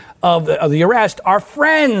time of the arrest are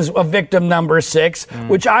friends of victim number 6,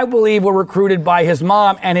 which I believe were recruited by his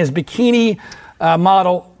mom and his bikini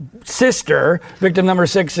model sister. Victim number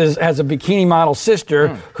 6 has a bikini model sister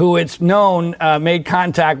who, it's known, made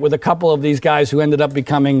contact with a couple of these guys who ended up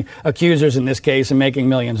becoming accusers in this case and making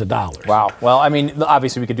millions of dollars. Wow. Well, I mean,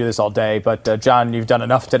 obviously we could do this all day, but John, you've done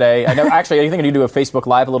enough today. I know, actually, I think I'm going to do a Facebook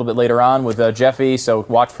Live a little bit later on with Jeffy, so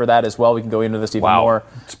watch for that as well. We can go into this even more.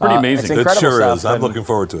 It's pretty amazing. It sure is. I'm looking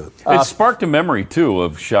forward to it. It sparked a memory, too,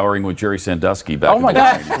 of showering with Jerry Sandusky back in the day.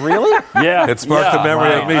 Oh, my God. Really? Yeah. It sparked a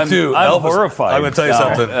memory of me, too. I'm Elvis, horrified. I'm going to tell you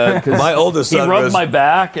something. My oldest son he rubbed my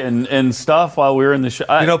back and stuff while we were in the show.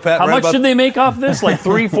 Pat, how much did they make off this? Like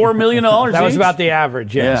 $3-4 million each? That was about the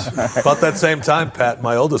average, yes. Yeah. About that same time, Pat,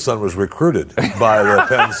 my oldest son was recruited by the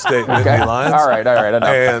Penn State Nittany Lions. All right. Enough.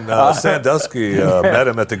 And Sandusky met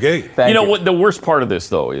him at the gate. You know what? The worst part of this,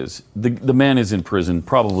 though, is the man is in prison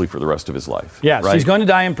probably for the rest of his life. Yes, right? He's going to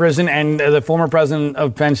die in prison, and the former president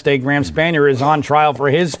of Penn State, Graham Spanier, is on trial for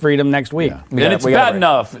his freedom next week. Yeah. And it's bad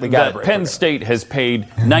enough that Penn State has paid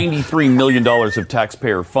 $93 million of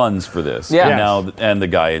taxpayer funds for this. And the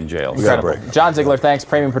guy in jail. John Ziegler, thanks.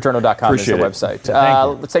 PremiumPaterno.com is the website.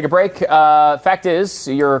 Let's take a break. Fact is,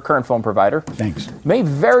 your current phone provider may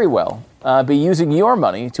very well be using your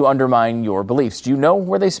money to undermine your beliefs. Do you know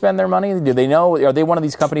where they spend their money? Do they know? Are they one of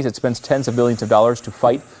these companies that spends tens of billions of dollars to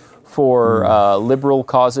fight for liberal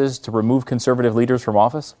causes, to remove conservative leaders from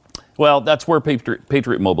office? Well, that's where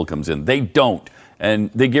Patriot Mobile comes in. They don't.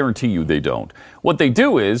 And they guarantee you they don't. What they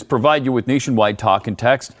do is provide you with nationwide talk and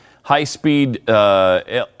text, high-speed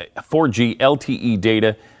 4G LTE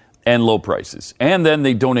data, and low prices. And then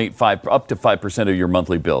they donate up to 5% of your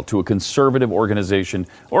monthly bill to a conservative organization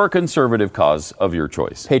or a conservative cause of your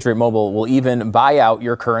choice. Patriot Mobile will even buy out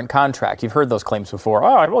your current contract. You've heard those claims before.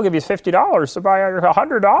 Oh, we'll give you $50 to buy out your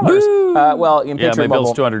 $100. Well, in Patriot my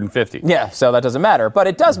Mobile, bill's $250. Yeah, so that doesn't matter. But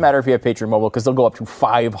it does matter if you have Patriot Mobile, because they'll go up to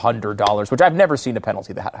 $500, which I've never seen a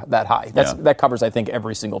penalty that high. That covers, I think,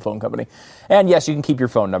 every single phone company. And yes, you can keep your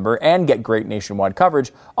phone number and get great nationwide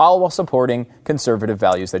coverage, all while supporting conservative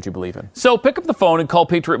values that you believe in. So pick up the phone and call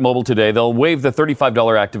Patriot Mobile today. They'll waive the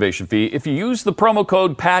 $35 activation fee if you use the promo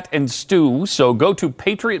code Pat and Stu. So go to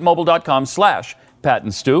patriotmobile.com/Pat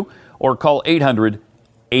and Stu or call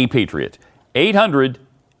 800-A-PATRIOT.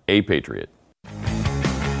 800-A-PATRIOT.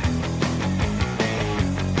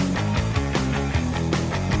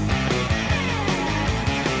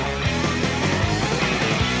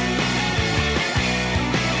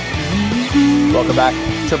 Welcome back.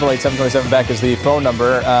 888-727-BECK is the phone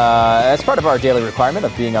number. As part of our daily requirement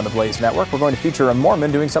of being on the Blaze Network, we're going to feature a Mormon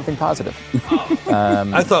doing something positive.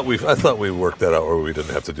 I thought we worked that out where we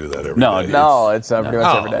didn't have to do that every day. No, it's pretty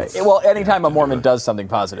much every day. Well, anytime a Mormon does something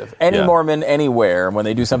positive, any Mormon anywhere, when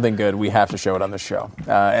they do something good, we have to show it on the show.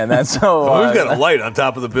 And that's so. Well, we've got a light on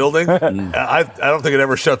top of the building. I don't think it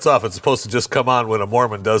ever shuts off. It's supposed to just come on when a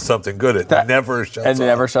Mormon does something good. It never shuts off. And it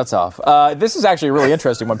never shuts off. This is actually a really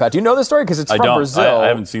interesting one, Pat. Do you know this story? Because it's from Brazil. I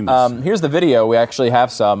haven't seen this. Here's the video. We actually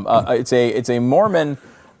have some. It's a Mormon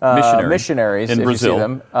missionaries in if Brazil. You see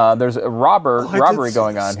them. There's a robbery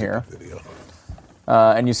going on here.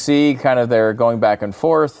 And you see kind of they're going back and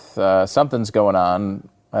forth. Something's going on.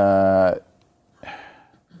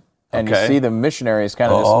 And you see the missionaries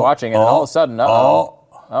kind of just watching, and all of a sudden,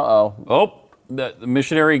 the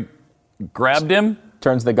missionary grabbed him.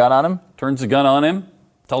 Turns the gun on him.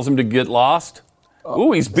 Tells him to get lost.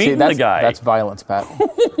 Ooh, he's beating the guy. That's violence, Pat. Wow.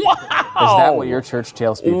 Is that what your church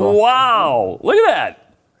tells people? Wow. Look at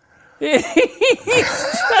that.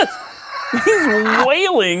 He's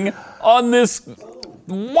wailing on this.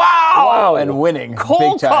 Wow. And winning.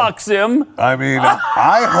 Cold cocks him. I mean,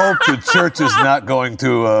 I hope the church is not going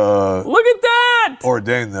to look at that.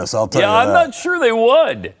 Ordain this. I'll tell you that. I'm not sure they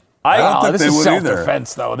would. I don't think this they is would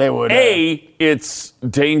self-defense, though. They would. It's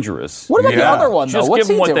dangerous. What about the other one, though? Just What's give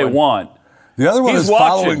them he what doing? they want. The other one He's is watching.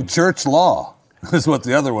 following church law. Is what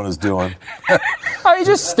the other one is doing. Are you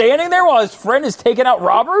just standing there while his friend is taking out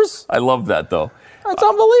robbers? I love that, though. That's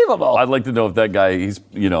unbelievable. I'd like to know if that guy,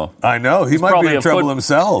 I know. He might be in trouble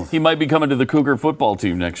himself. He might be coming to the Cougar football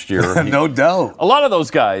team next year. No doubt. A lot of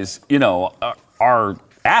those guys, are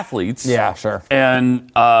athletes. Yeah, sure.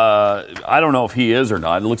 And I don't know if he is or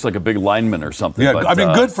not. It looks like a big lineman or something. Yeah, but, I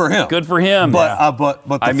mean, good for him. Good for him. But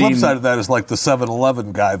the flip side of that is like the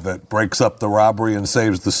 7-Eleven guy that breaks up the robbery and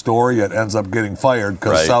saves the store, yet ends up getting fired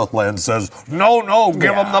because Southland says, no,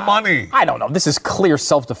 give him the money. I don't know. This is clear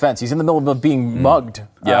self-defense. He's in the middle of being mugged.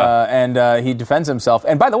 Yeah. And he defends himself.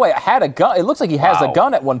 And by the way, had a gun. It looks like he has a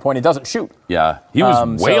gun at one point. He doesn't shoot. Yeah. He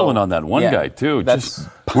was wailing on that one guy, too.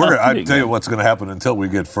 I'll tell you what's going to happen until we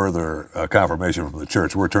get further confirmation from the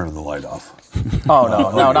church. We're turning the light off. Oh,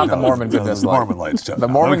 no, not the Mormon goodness light. The Mormon light's shut. The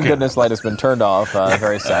Mormon goodness light has been turned off.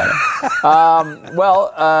 Very sad.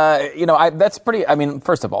 That's pretty,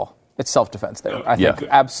 first of all, it's self-defense there. I think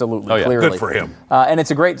absolutely, clearly. Good for him. And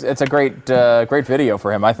it's a great video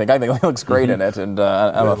for him. I think he looks great in it, and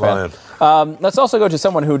I'm a fan. Let's also go to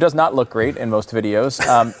someone who does not look great in most videos,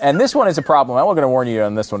 and this one is a problem. I'm going to warn you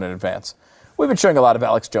on this one in advance. We've been showing a lot of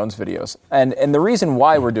Alex Jones videos, and the reason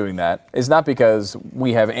why we're doing that is not because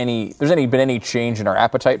there's been any change in our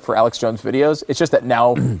appetite for Alex Jones videos. It's just that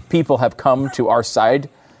now people have come to our side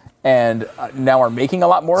and now are making a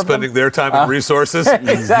lot more Spending of them. their time and resources.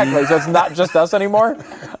 Exactly. So it's not just us anymore,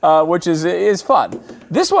 which is fun.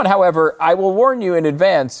 This one, however, I will warn you in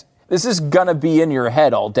advance, this is going to be in your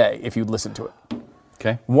head all day if you listen to it.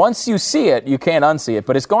 Okay. Once you see it, you can't unsee it,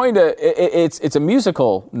 but it's a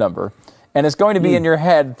musical number, and it's going to be in your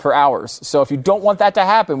head for hours. So if you don't want that to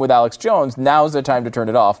happen with Alex Jones, now's the time to turn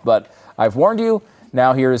it off. But I've warned you.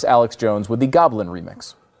 Now here's Alex Jones with the Goblin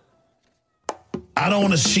remix. I don't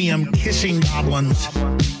want to see him kissing goblins,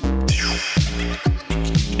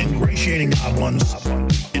 ingratiating goblins,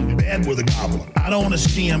 in bed with a goblin. I don't want to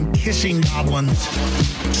see him kissing goblins,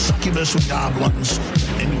 succubus with goblins,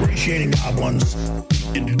 ingratiating goblins,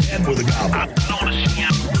 in bed with a goblin. I don't want to see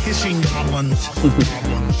him kissing goblins,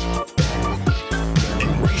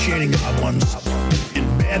 ingratiating goblins, in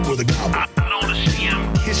bed with a goblin. I don't want to see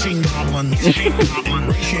him kissing goblins,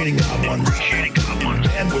 ingratiating goblins, in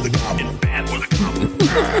bed with a goblin.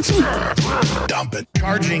 Dump it.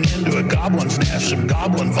 Charging into a goblin's nest, some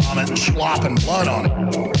goblin vomit and slop and blood on it,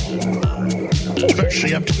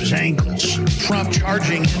 especially up to his ankles. Trump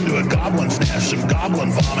charging into a goblin's nest, some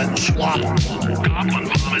goblin vomit and slop. Goblin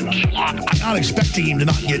vomit and slop. I'm not expecting him to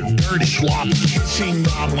not get dirty slop. Kissing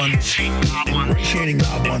goblins, ingratiating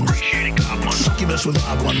goblins, succubus with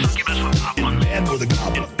goblins, in bed with a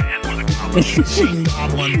goblin. Kissing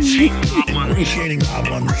goblins, ingratiating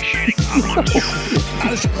goblins. I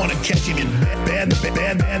just want to catch him in bed with a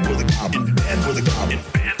goblin, bed with a goblin,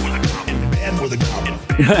 bed with a goblin, bed with a goblin.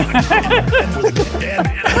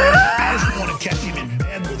 I just want to catch him in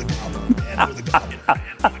bed with a goblin, bed with a goblin.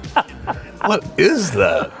 What is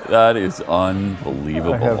that? That is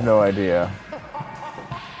unbelievable. I have no idea.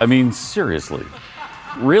 I mean, seriously.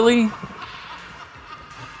 Really?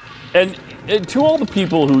 And to all the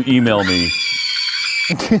people who email me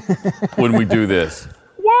when we do this,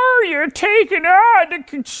 why are you taking on a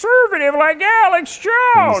conservative like Alex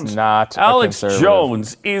Jones? He's not Alex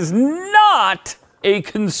Jones is not a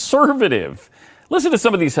conservative. Listen to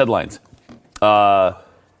some of these headlines.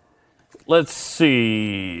 Let's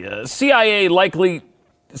see. CIA likely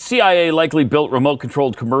built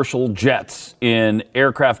remote-controlled commercial jets in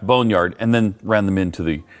aircraft boneyard and then ran them into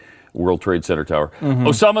the World Trade Center tower. Mm-hmm.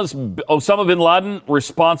 Osama bin Laden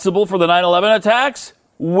responsible for the 9/11 attacks?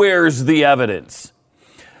 Where's the evidence?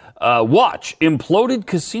 Watch, imploded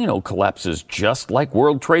casino collapses just like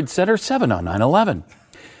World Trade Center 7 on 9/11.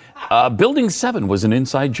 Building 7 was an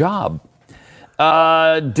inside job.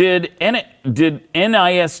 Did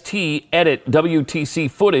NIST edit WTC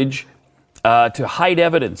footage to hide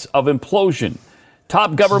evidence of implosion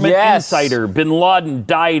Top government insider. Bin Laden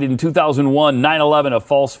died in 2001. 9/11, a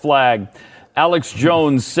false flag. Alex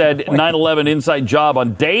Jones said 9/11 inside job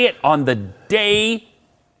on the day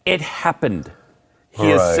it happened. He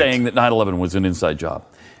is saying that 9/11 was an inside job.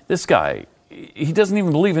 This guy, he doesn't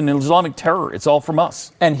even believe in Islamic terror. It's all from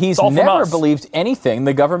us. And he's never believed anything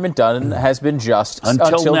the government done has been just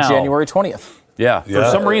until January 20th. Yeah. For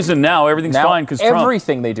some reason now everything's fine because Trump.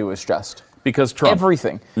 Everything they do is just. Because Trump.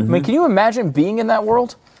 Everything. I mean, can you imagine being in that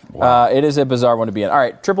world? Wow. It is a bizarre one to be in. All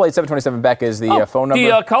right, 888-727-BECK is the phone number.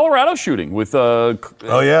 The Colorado shooting with Dylan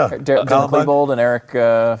Klebold and Eric.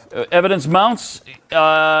 Evidence mounts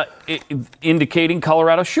indicating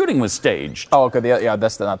Colorado shooting was staged. Oh, okay.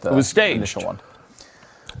 That's not the it was staged. Initial one.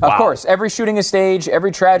 Of course, every shooting is staged.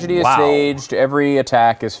 Every tragedy is staged. Every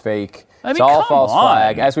attack is fake. It's all false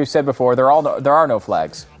flag. As we've said before, there are no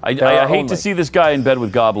flags. I hate to see this guy in bed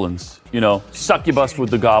with goblins. Succubus with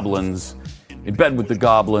the goblins. In bed with the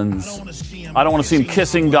goblins. I don't want to see him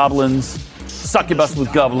kissing goblins. Succubus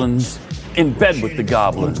with goblins. In bed with the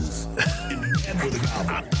goblins.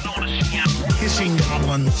 Kissing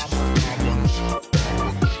goblins.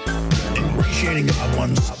 Ingratiating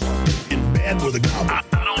goblins. In bed with the goblins.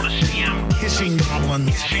 I don't want to see him kissing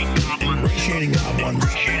goblins. Ingratiating goblins.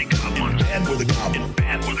 In bed with the goblins.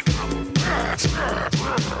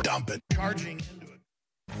 Dump it. Charging into it.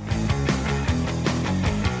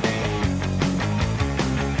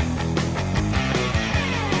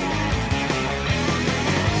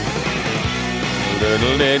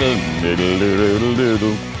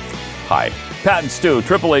 Hi. Pat and Stu,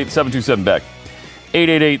 888-727-BECK.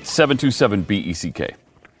 888-727-BECK.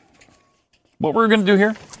 What were we going to do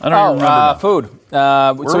here? I don't even remember. Food.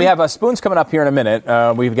 So we have spoons coming up here in a minute.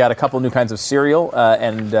 We've got a couple new kinds of cereal,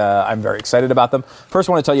 and I'm very excited about them. First,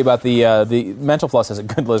 I want to tell you about the Mental Floss has a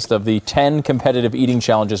good list of the 10 competitive eating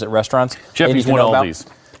challenges at restaurants. Jeffy's won all these.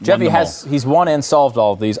 Jeffy he's won and solved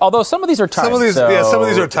all of these. Although some of these are timed. Some of these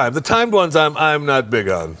are timed. The timed ones I'm not big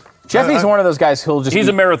on. Jeffy's one of those guys who'll just. He's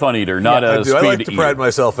a marathon eater, not a speed eater. I like to pride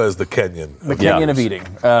myself as the Kenyan. The Kenyan of eating,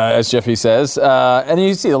 as Jeffy says. And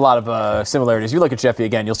you see a lot of similarities. If you look at Jeffy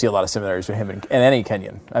again, you'll see a lot of similarities with him and any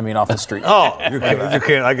Kenyan. I mean, off the street. You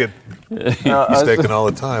can't. I get mistaken all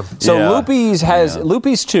the time. So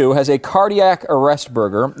Loopy's 2 has a cardiac arrest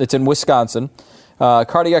burger. It's in Wisconsin.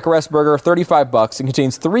 Cardiac arrest burger, $35. It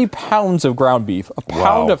contains 3 pounds of ground beef, a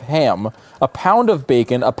pound of ham, a pound of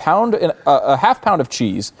bacon, a half pound of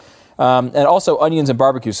cheese, and also onions and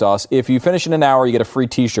barbecue sauce. If you finish in an hour, you get a free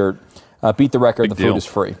T-shirt. Beat the record. The food is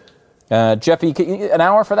free. Jeffy, an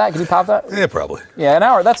hour for that? Can you pop that? Yeah, probably. Yeah, an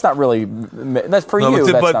hour. That's not really. That's for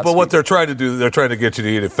you. But what they're trying to do, they're trying to get you to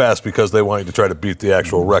eat it fast because they want you to try to beat the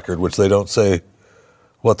actual record, which they don't say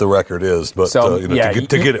what the record is, but to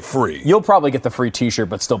get it free. You'll probably get the free T-shirt,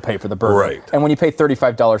 but still pay for the burger. Right. And when you pay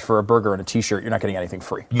 $35 for a burger and a T-shirt, you're not getting anything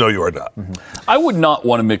free. No, you are not. Mm-hmm. I would not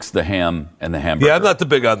want to mix the ham and the hamburger. Yeah, I'm not the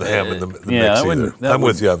big on the ham and the mix either. I'm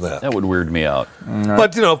with you on that. That would weird me out.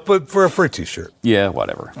 But, but for a free T-shirt. Yeah,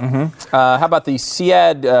 whatever. Mm-hmm. How about the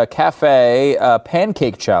Siad Cafe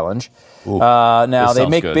Pancake Challenge? Now, they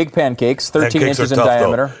make big pancakes, 13 inches in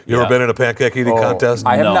diameter. Though. You ever been in a pancake eating contest?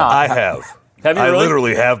 I have not. I have. Have you really? I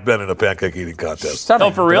literally have been in a pancake eating contest.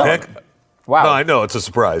 Oh, for real? Wow. No, I know. It's a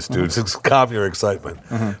surprise, dude. It's calm your excitement.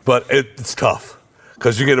 But it's tough.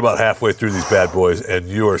 Because you get about halfway through these bad boys, and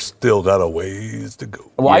you are still got a ways to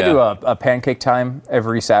go. Well, I do a pancake time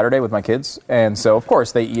every Saturday with my kids, and so, of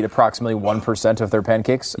course, they eat approximately 1% of their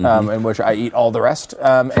pancakes, in which I eat all the rest.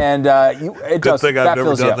 Good thing I've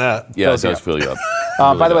never done that. Yeah, it does fill you up.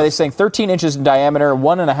 By the way, they're saying 13 inches in diameter,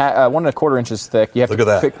 1.25 inches thick. You have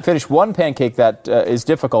to finish one pancake that is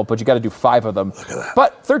difficult, but you got to do 5 of them. Look at that.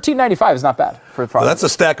 But $13.95 is not bad for a product. Well, that's a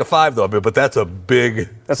stack of 5, though, but that's a big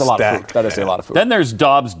That's a lot of food. That is a lot of food. Then there's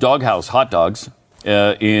Dobbs Doghouse hot dogs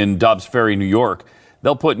in Dobbs Ferry, New York.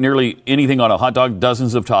 They'll put nearly anything on a hot dog,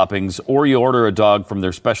 dozens of toppings, or you order a dog from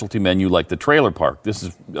their specialty menu like the Trailer Park. This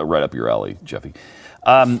is right up your alley, Jeffy.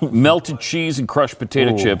 Melted cheese and crushed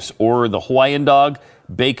potato chips, or the Hawaiian dog,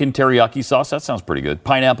 bacon teriyaki sauce. That sounds pretty good.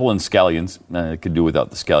 Pineapple and scallions. Could do without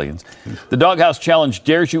the scallions. The Doghouse Challenge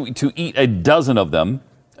dares you to eat a dozen of them,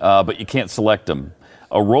 but you can't select them.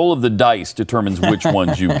 A roll of the dice determines which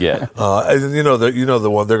ones you get. The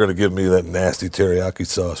one they're going to give me, that nasty teriyaki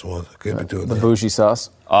sauce one. I can't be doing the bougie sauce.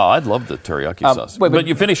 I'd love the teriyaki sauce. But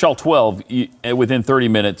you finish all 12 within 30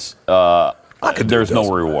 minutes. There's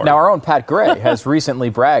no reward. Now, our own Pat Gray has recently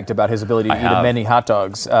bragged about his ability to eat many hot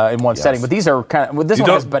dogs in one setting. But these are this one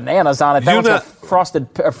has bananas on it. That one's got frosted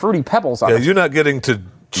fruity pebbles on it. Yeah, you're not getting to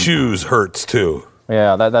choose hurts too.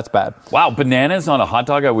 Yeah, that's bad. Wow, bananas on a hot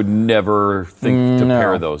dog? I would never think to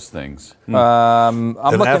pair those things. I'm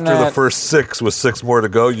looking after at the first 6 with 6 more to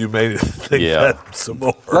go, you may think that some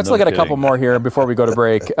more. Let's look at a couple more here before we go to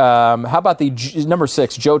break. How about the number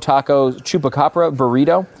 6, Joe Taco Chupacabra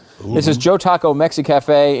Burrito? Ooh. This is Joe Taco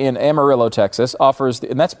Mexicafe in Amarillo, Texas. Offers,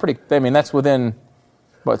 and that's pretty, that's within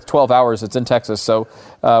 12 hours. It's in Texas, so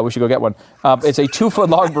we should go get one. It's a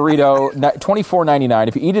 2-foot-long burrito, $24.99.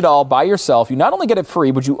 If you eat it all by yourself, you not only get it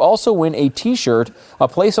free, but you also win a T-shirt, a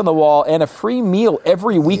place on the wall, and a free meal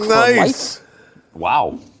every week for life.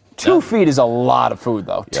 Wow. 2 feet is a lot of food,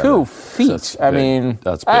 though. Yeah, 2 feet.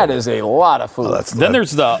 That is a lot of food. Then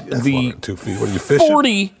there's the 2 feet. What are you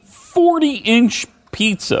fishing? 40-inch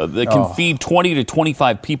pizza that can feed 20 to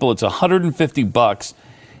 25 people. It's $150.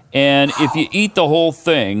 And if you eat the whole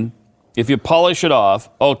thing, if you polish it off,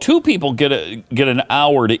 2 people get an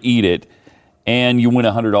hour to eat it, and you win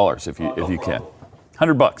 $100 if you can.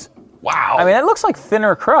 $100. Wow. It looks like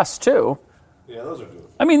thinner crust too. Yeah, those are good.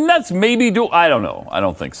 That's maybe I don't know. I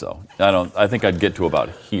don't think so. I think I'd get to about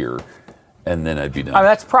here, and then I'd be done.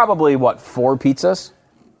 That's probably 4 pizzas,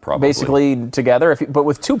 probably basically together. But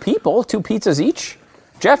with 2 people, 2 pizzas each,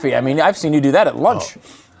 Jeffy. I've seen you do that at lunch.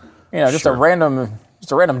 Just a random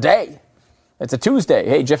day. It's a Tuesday.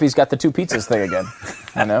 Hey, Jeffy's got the 2 pizzas thing again.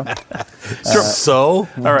 I know. So?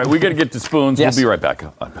 All right, we got to get to spoons. Yes. We'll be right back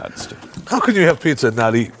on Pat and Stu. How can you have pizza and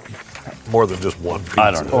not eat more than just 1 pizza?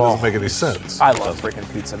 I don't know. It doesn't make any sense. I love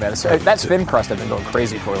freaking pizza, man. That thin crust I've been going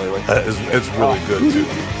crazy for lately. It's really good, too.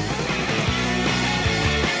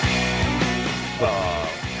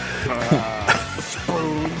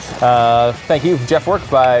 Thank you. Voice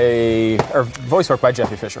work by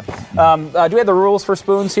Jeffy Fisher. Do we have the rules for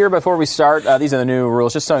spoons here before we start? These are the new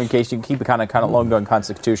rules, just so in case you can keep it kind of long going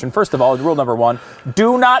Constitution. First of all, rule number 1,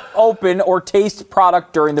 do not open or taste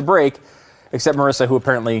product during the break, except Marissa, who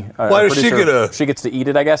apparently why does she gets to eat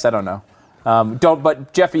it, I guess. I don't know.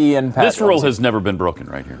 But Jeffy and Pat. This rule has never been broken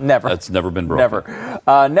right here. Never. That's never been broken.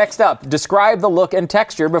 Never. Next up, describe the look and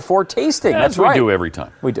texture before tasting. That's right. We do every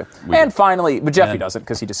time. We do. Finally, but Jeffy doesn't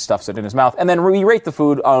because he just stuffs it in his mouth. And then we rate the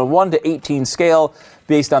food on a 1 to 18 scale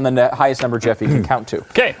based on the highest number Jeffy can count to.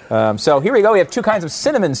 Okay. So here we go. We have 2 kinds of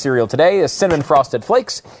cinnamon cereal today, cinnamon frosted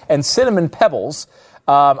flakes and cinnamon pebbles.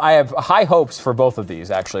 I have high hopes for both of these,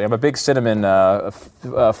 actually. I'm a big cinnamon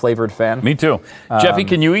flavored fan. Me too. Jeffy,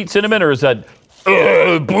 can you eat cinnamon, or is that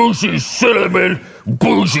bougie cinnamon,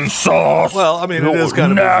 bougie sauce? Well, it is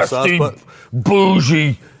kind of nasty, bougie sauce, but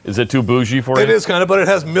bougie. Is it too bougie for you? It is kind of, but it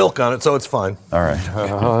has milk on it, so it's fine. All right.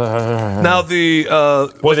 Now the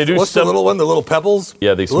they do what's the little one? The little pebbles?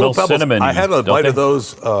 Yeah, they smell cinnamon. I had a bite of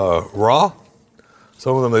those raw.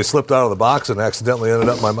 Some of them, they slipped out of the box and accidentally ended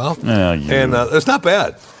up in my mouth. And it's not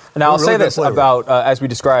bad. Now, I'll say this about, as we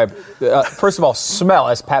describe, first of all, smell,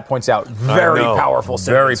 as Pat points out, very powerful.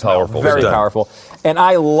 Very powerful. Very powerful. And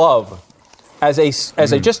I love, as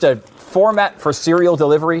just a format for cereal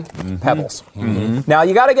delivery, Pebbles. Mm-hmm. Now,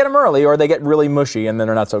 you got to get them early or they get really mushy and then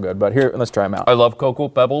they're not so good. But here, let's try them out. I love Cocoa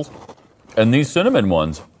Pebbles. And these cinnamon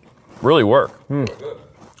ones really work. You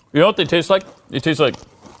know what they taste like? They taste like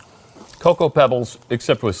Cocoa Pebbles,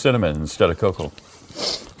 except with cinnamon instead of cocoa.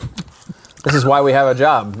 This is why we have a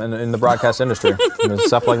job in the broadcast industry. And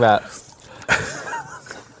stuff like that.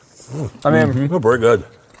 Very good.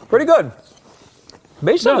 Pretty good.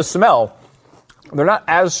 Based on the smell, they're not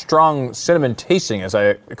as strong cinnamon tasting as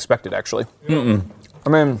I expected, actually.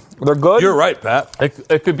 They're good. You're right, Pat.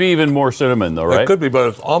 It could be even more cinnamon, though, right? It could be, but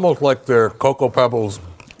it's almost like they're Cocoa Pebbles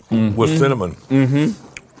with cinnamon.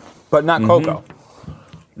 But not cocoa.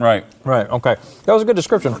 Right. Okay. That was a good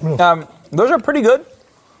description. Those are pretty good.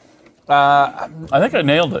 I think I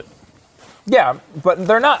nailed it. Yeah, but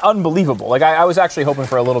they're not unbelievable. Like I was actually hoping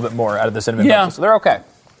for a little bit more out of the cinnamon pebbles, so they're okay.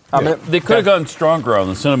 They could have gone stronger on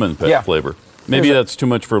the cinnamon flavor. Maybe that's too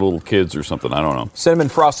much for little kids or something. I don't know. Cinnamon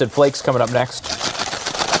frosted flakes coming up next.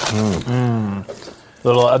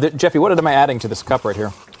 Jeffy, what am I adding to this cup right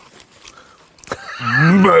here?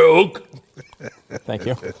 Milk. Thank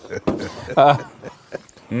you.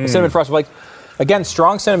 Cinnamon frosted flake. Again,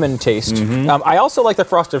 strong cinnamon taste. I also like the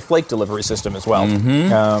frosted flake delivery system as well.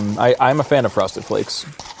 I'm a fan of frosted flakes.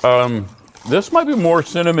 This might be more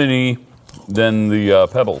cinnamony than the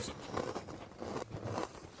Pebbles.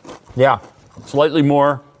 Yeah. Slightly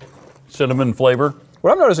more cinnamon flavor.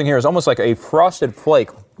 What I'm noticing here is almost like a frosted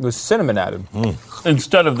flake with cinnamon added.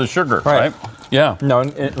 Instead of the sugar, right? Yeah. No,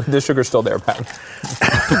 the sugar's still there, Pat.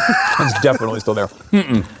 It's definitely still there.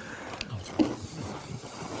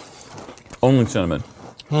 Only cinnamon.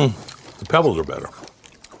 The Pebbles are better.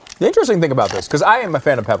 The interesting thing about this, because I am a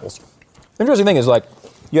fan of Pebbles, the interesting thing is, like,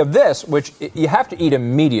 You have this, which you have to eat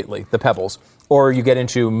immediately, the Pebbles, or you get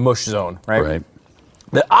into mush zone, right? Right.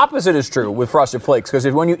 The opposite is true with Frosted Flakes, because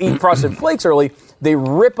when you eat Frosted Flakes early, they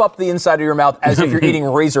rip up the inside of your mouth as if you're eating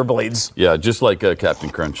razor blades. Yeah, just like Captain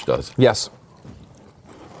Crunch does. Yes.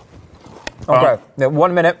 Okay, now,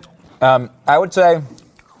 1 minute. I would say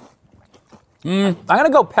I'm going to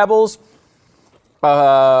go Pebbles,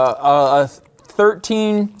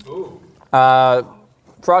 13,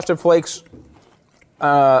 Frosted Flakes,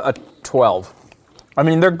 a 12. I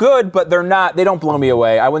mean, they're good, but they don't blow me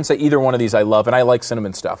away. I wouldn't say either one of these I love, and I like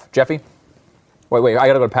cinnamon stuff. Jeffy? Wait, I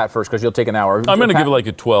got to go to Pat first because you'll take an hour. I'm going to give it like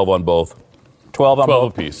a 12 on both. 12 on 12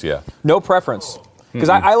 both? apiece, yeah. No preference. Because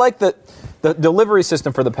I like the delivery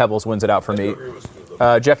system for the Pebbles wins it out for me.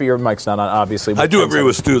 Jeffy, your mic's not on, obviously. I do agree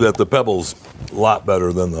with Stu that the Pebbles a lot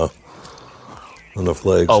better than the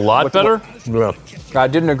Flakes. A lot better? Yeah. I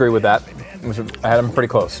didn't agree with that. I had them pretty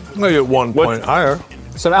close. I get 1 point higher.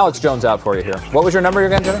 So Alex Jones out for you here. What was your number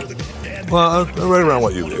again, Jimmy? Well, right around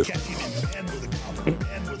what you gave.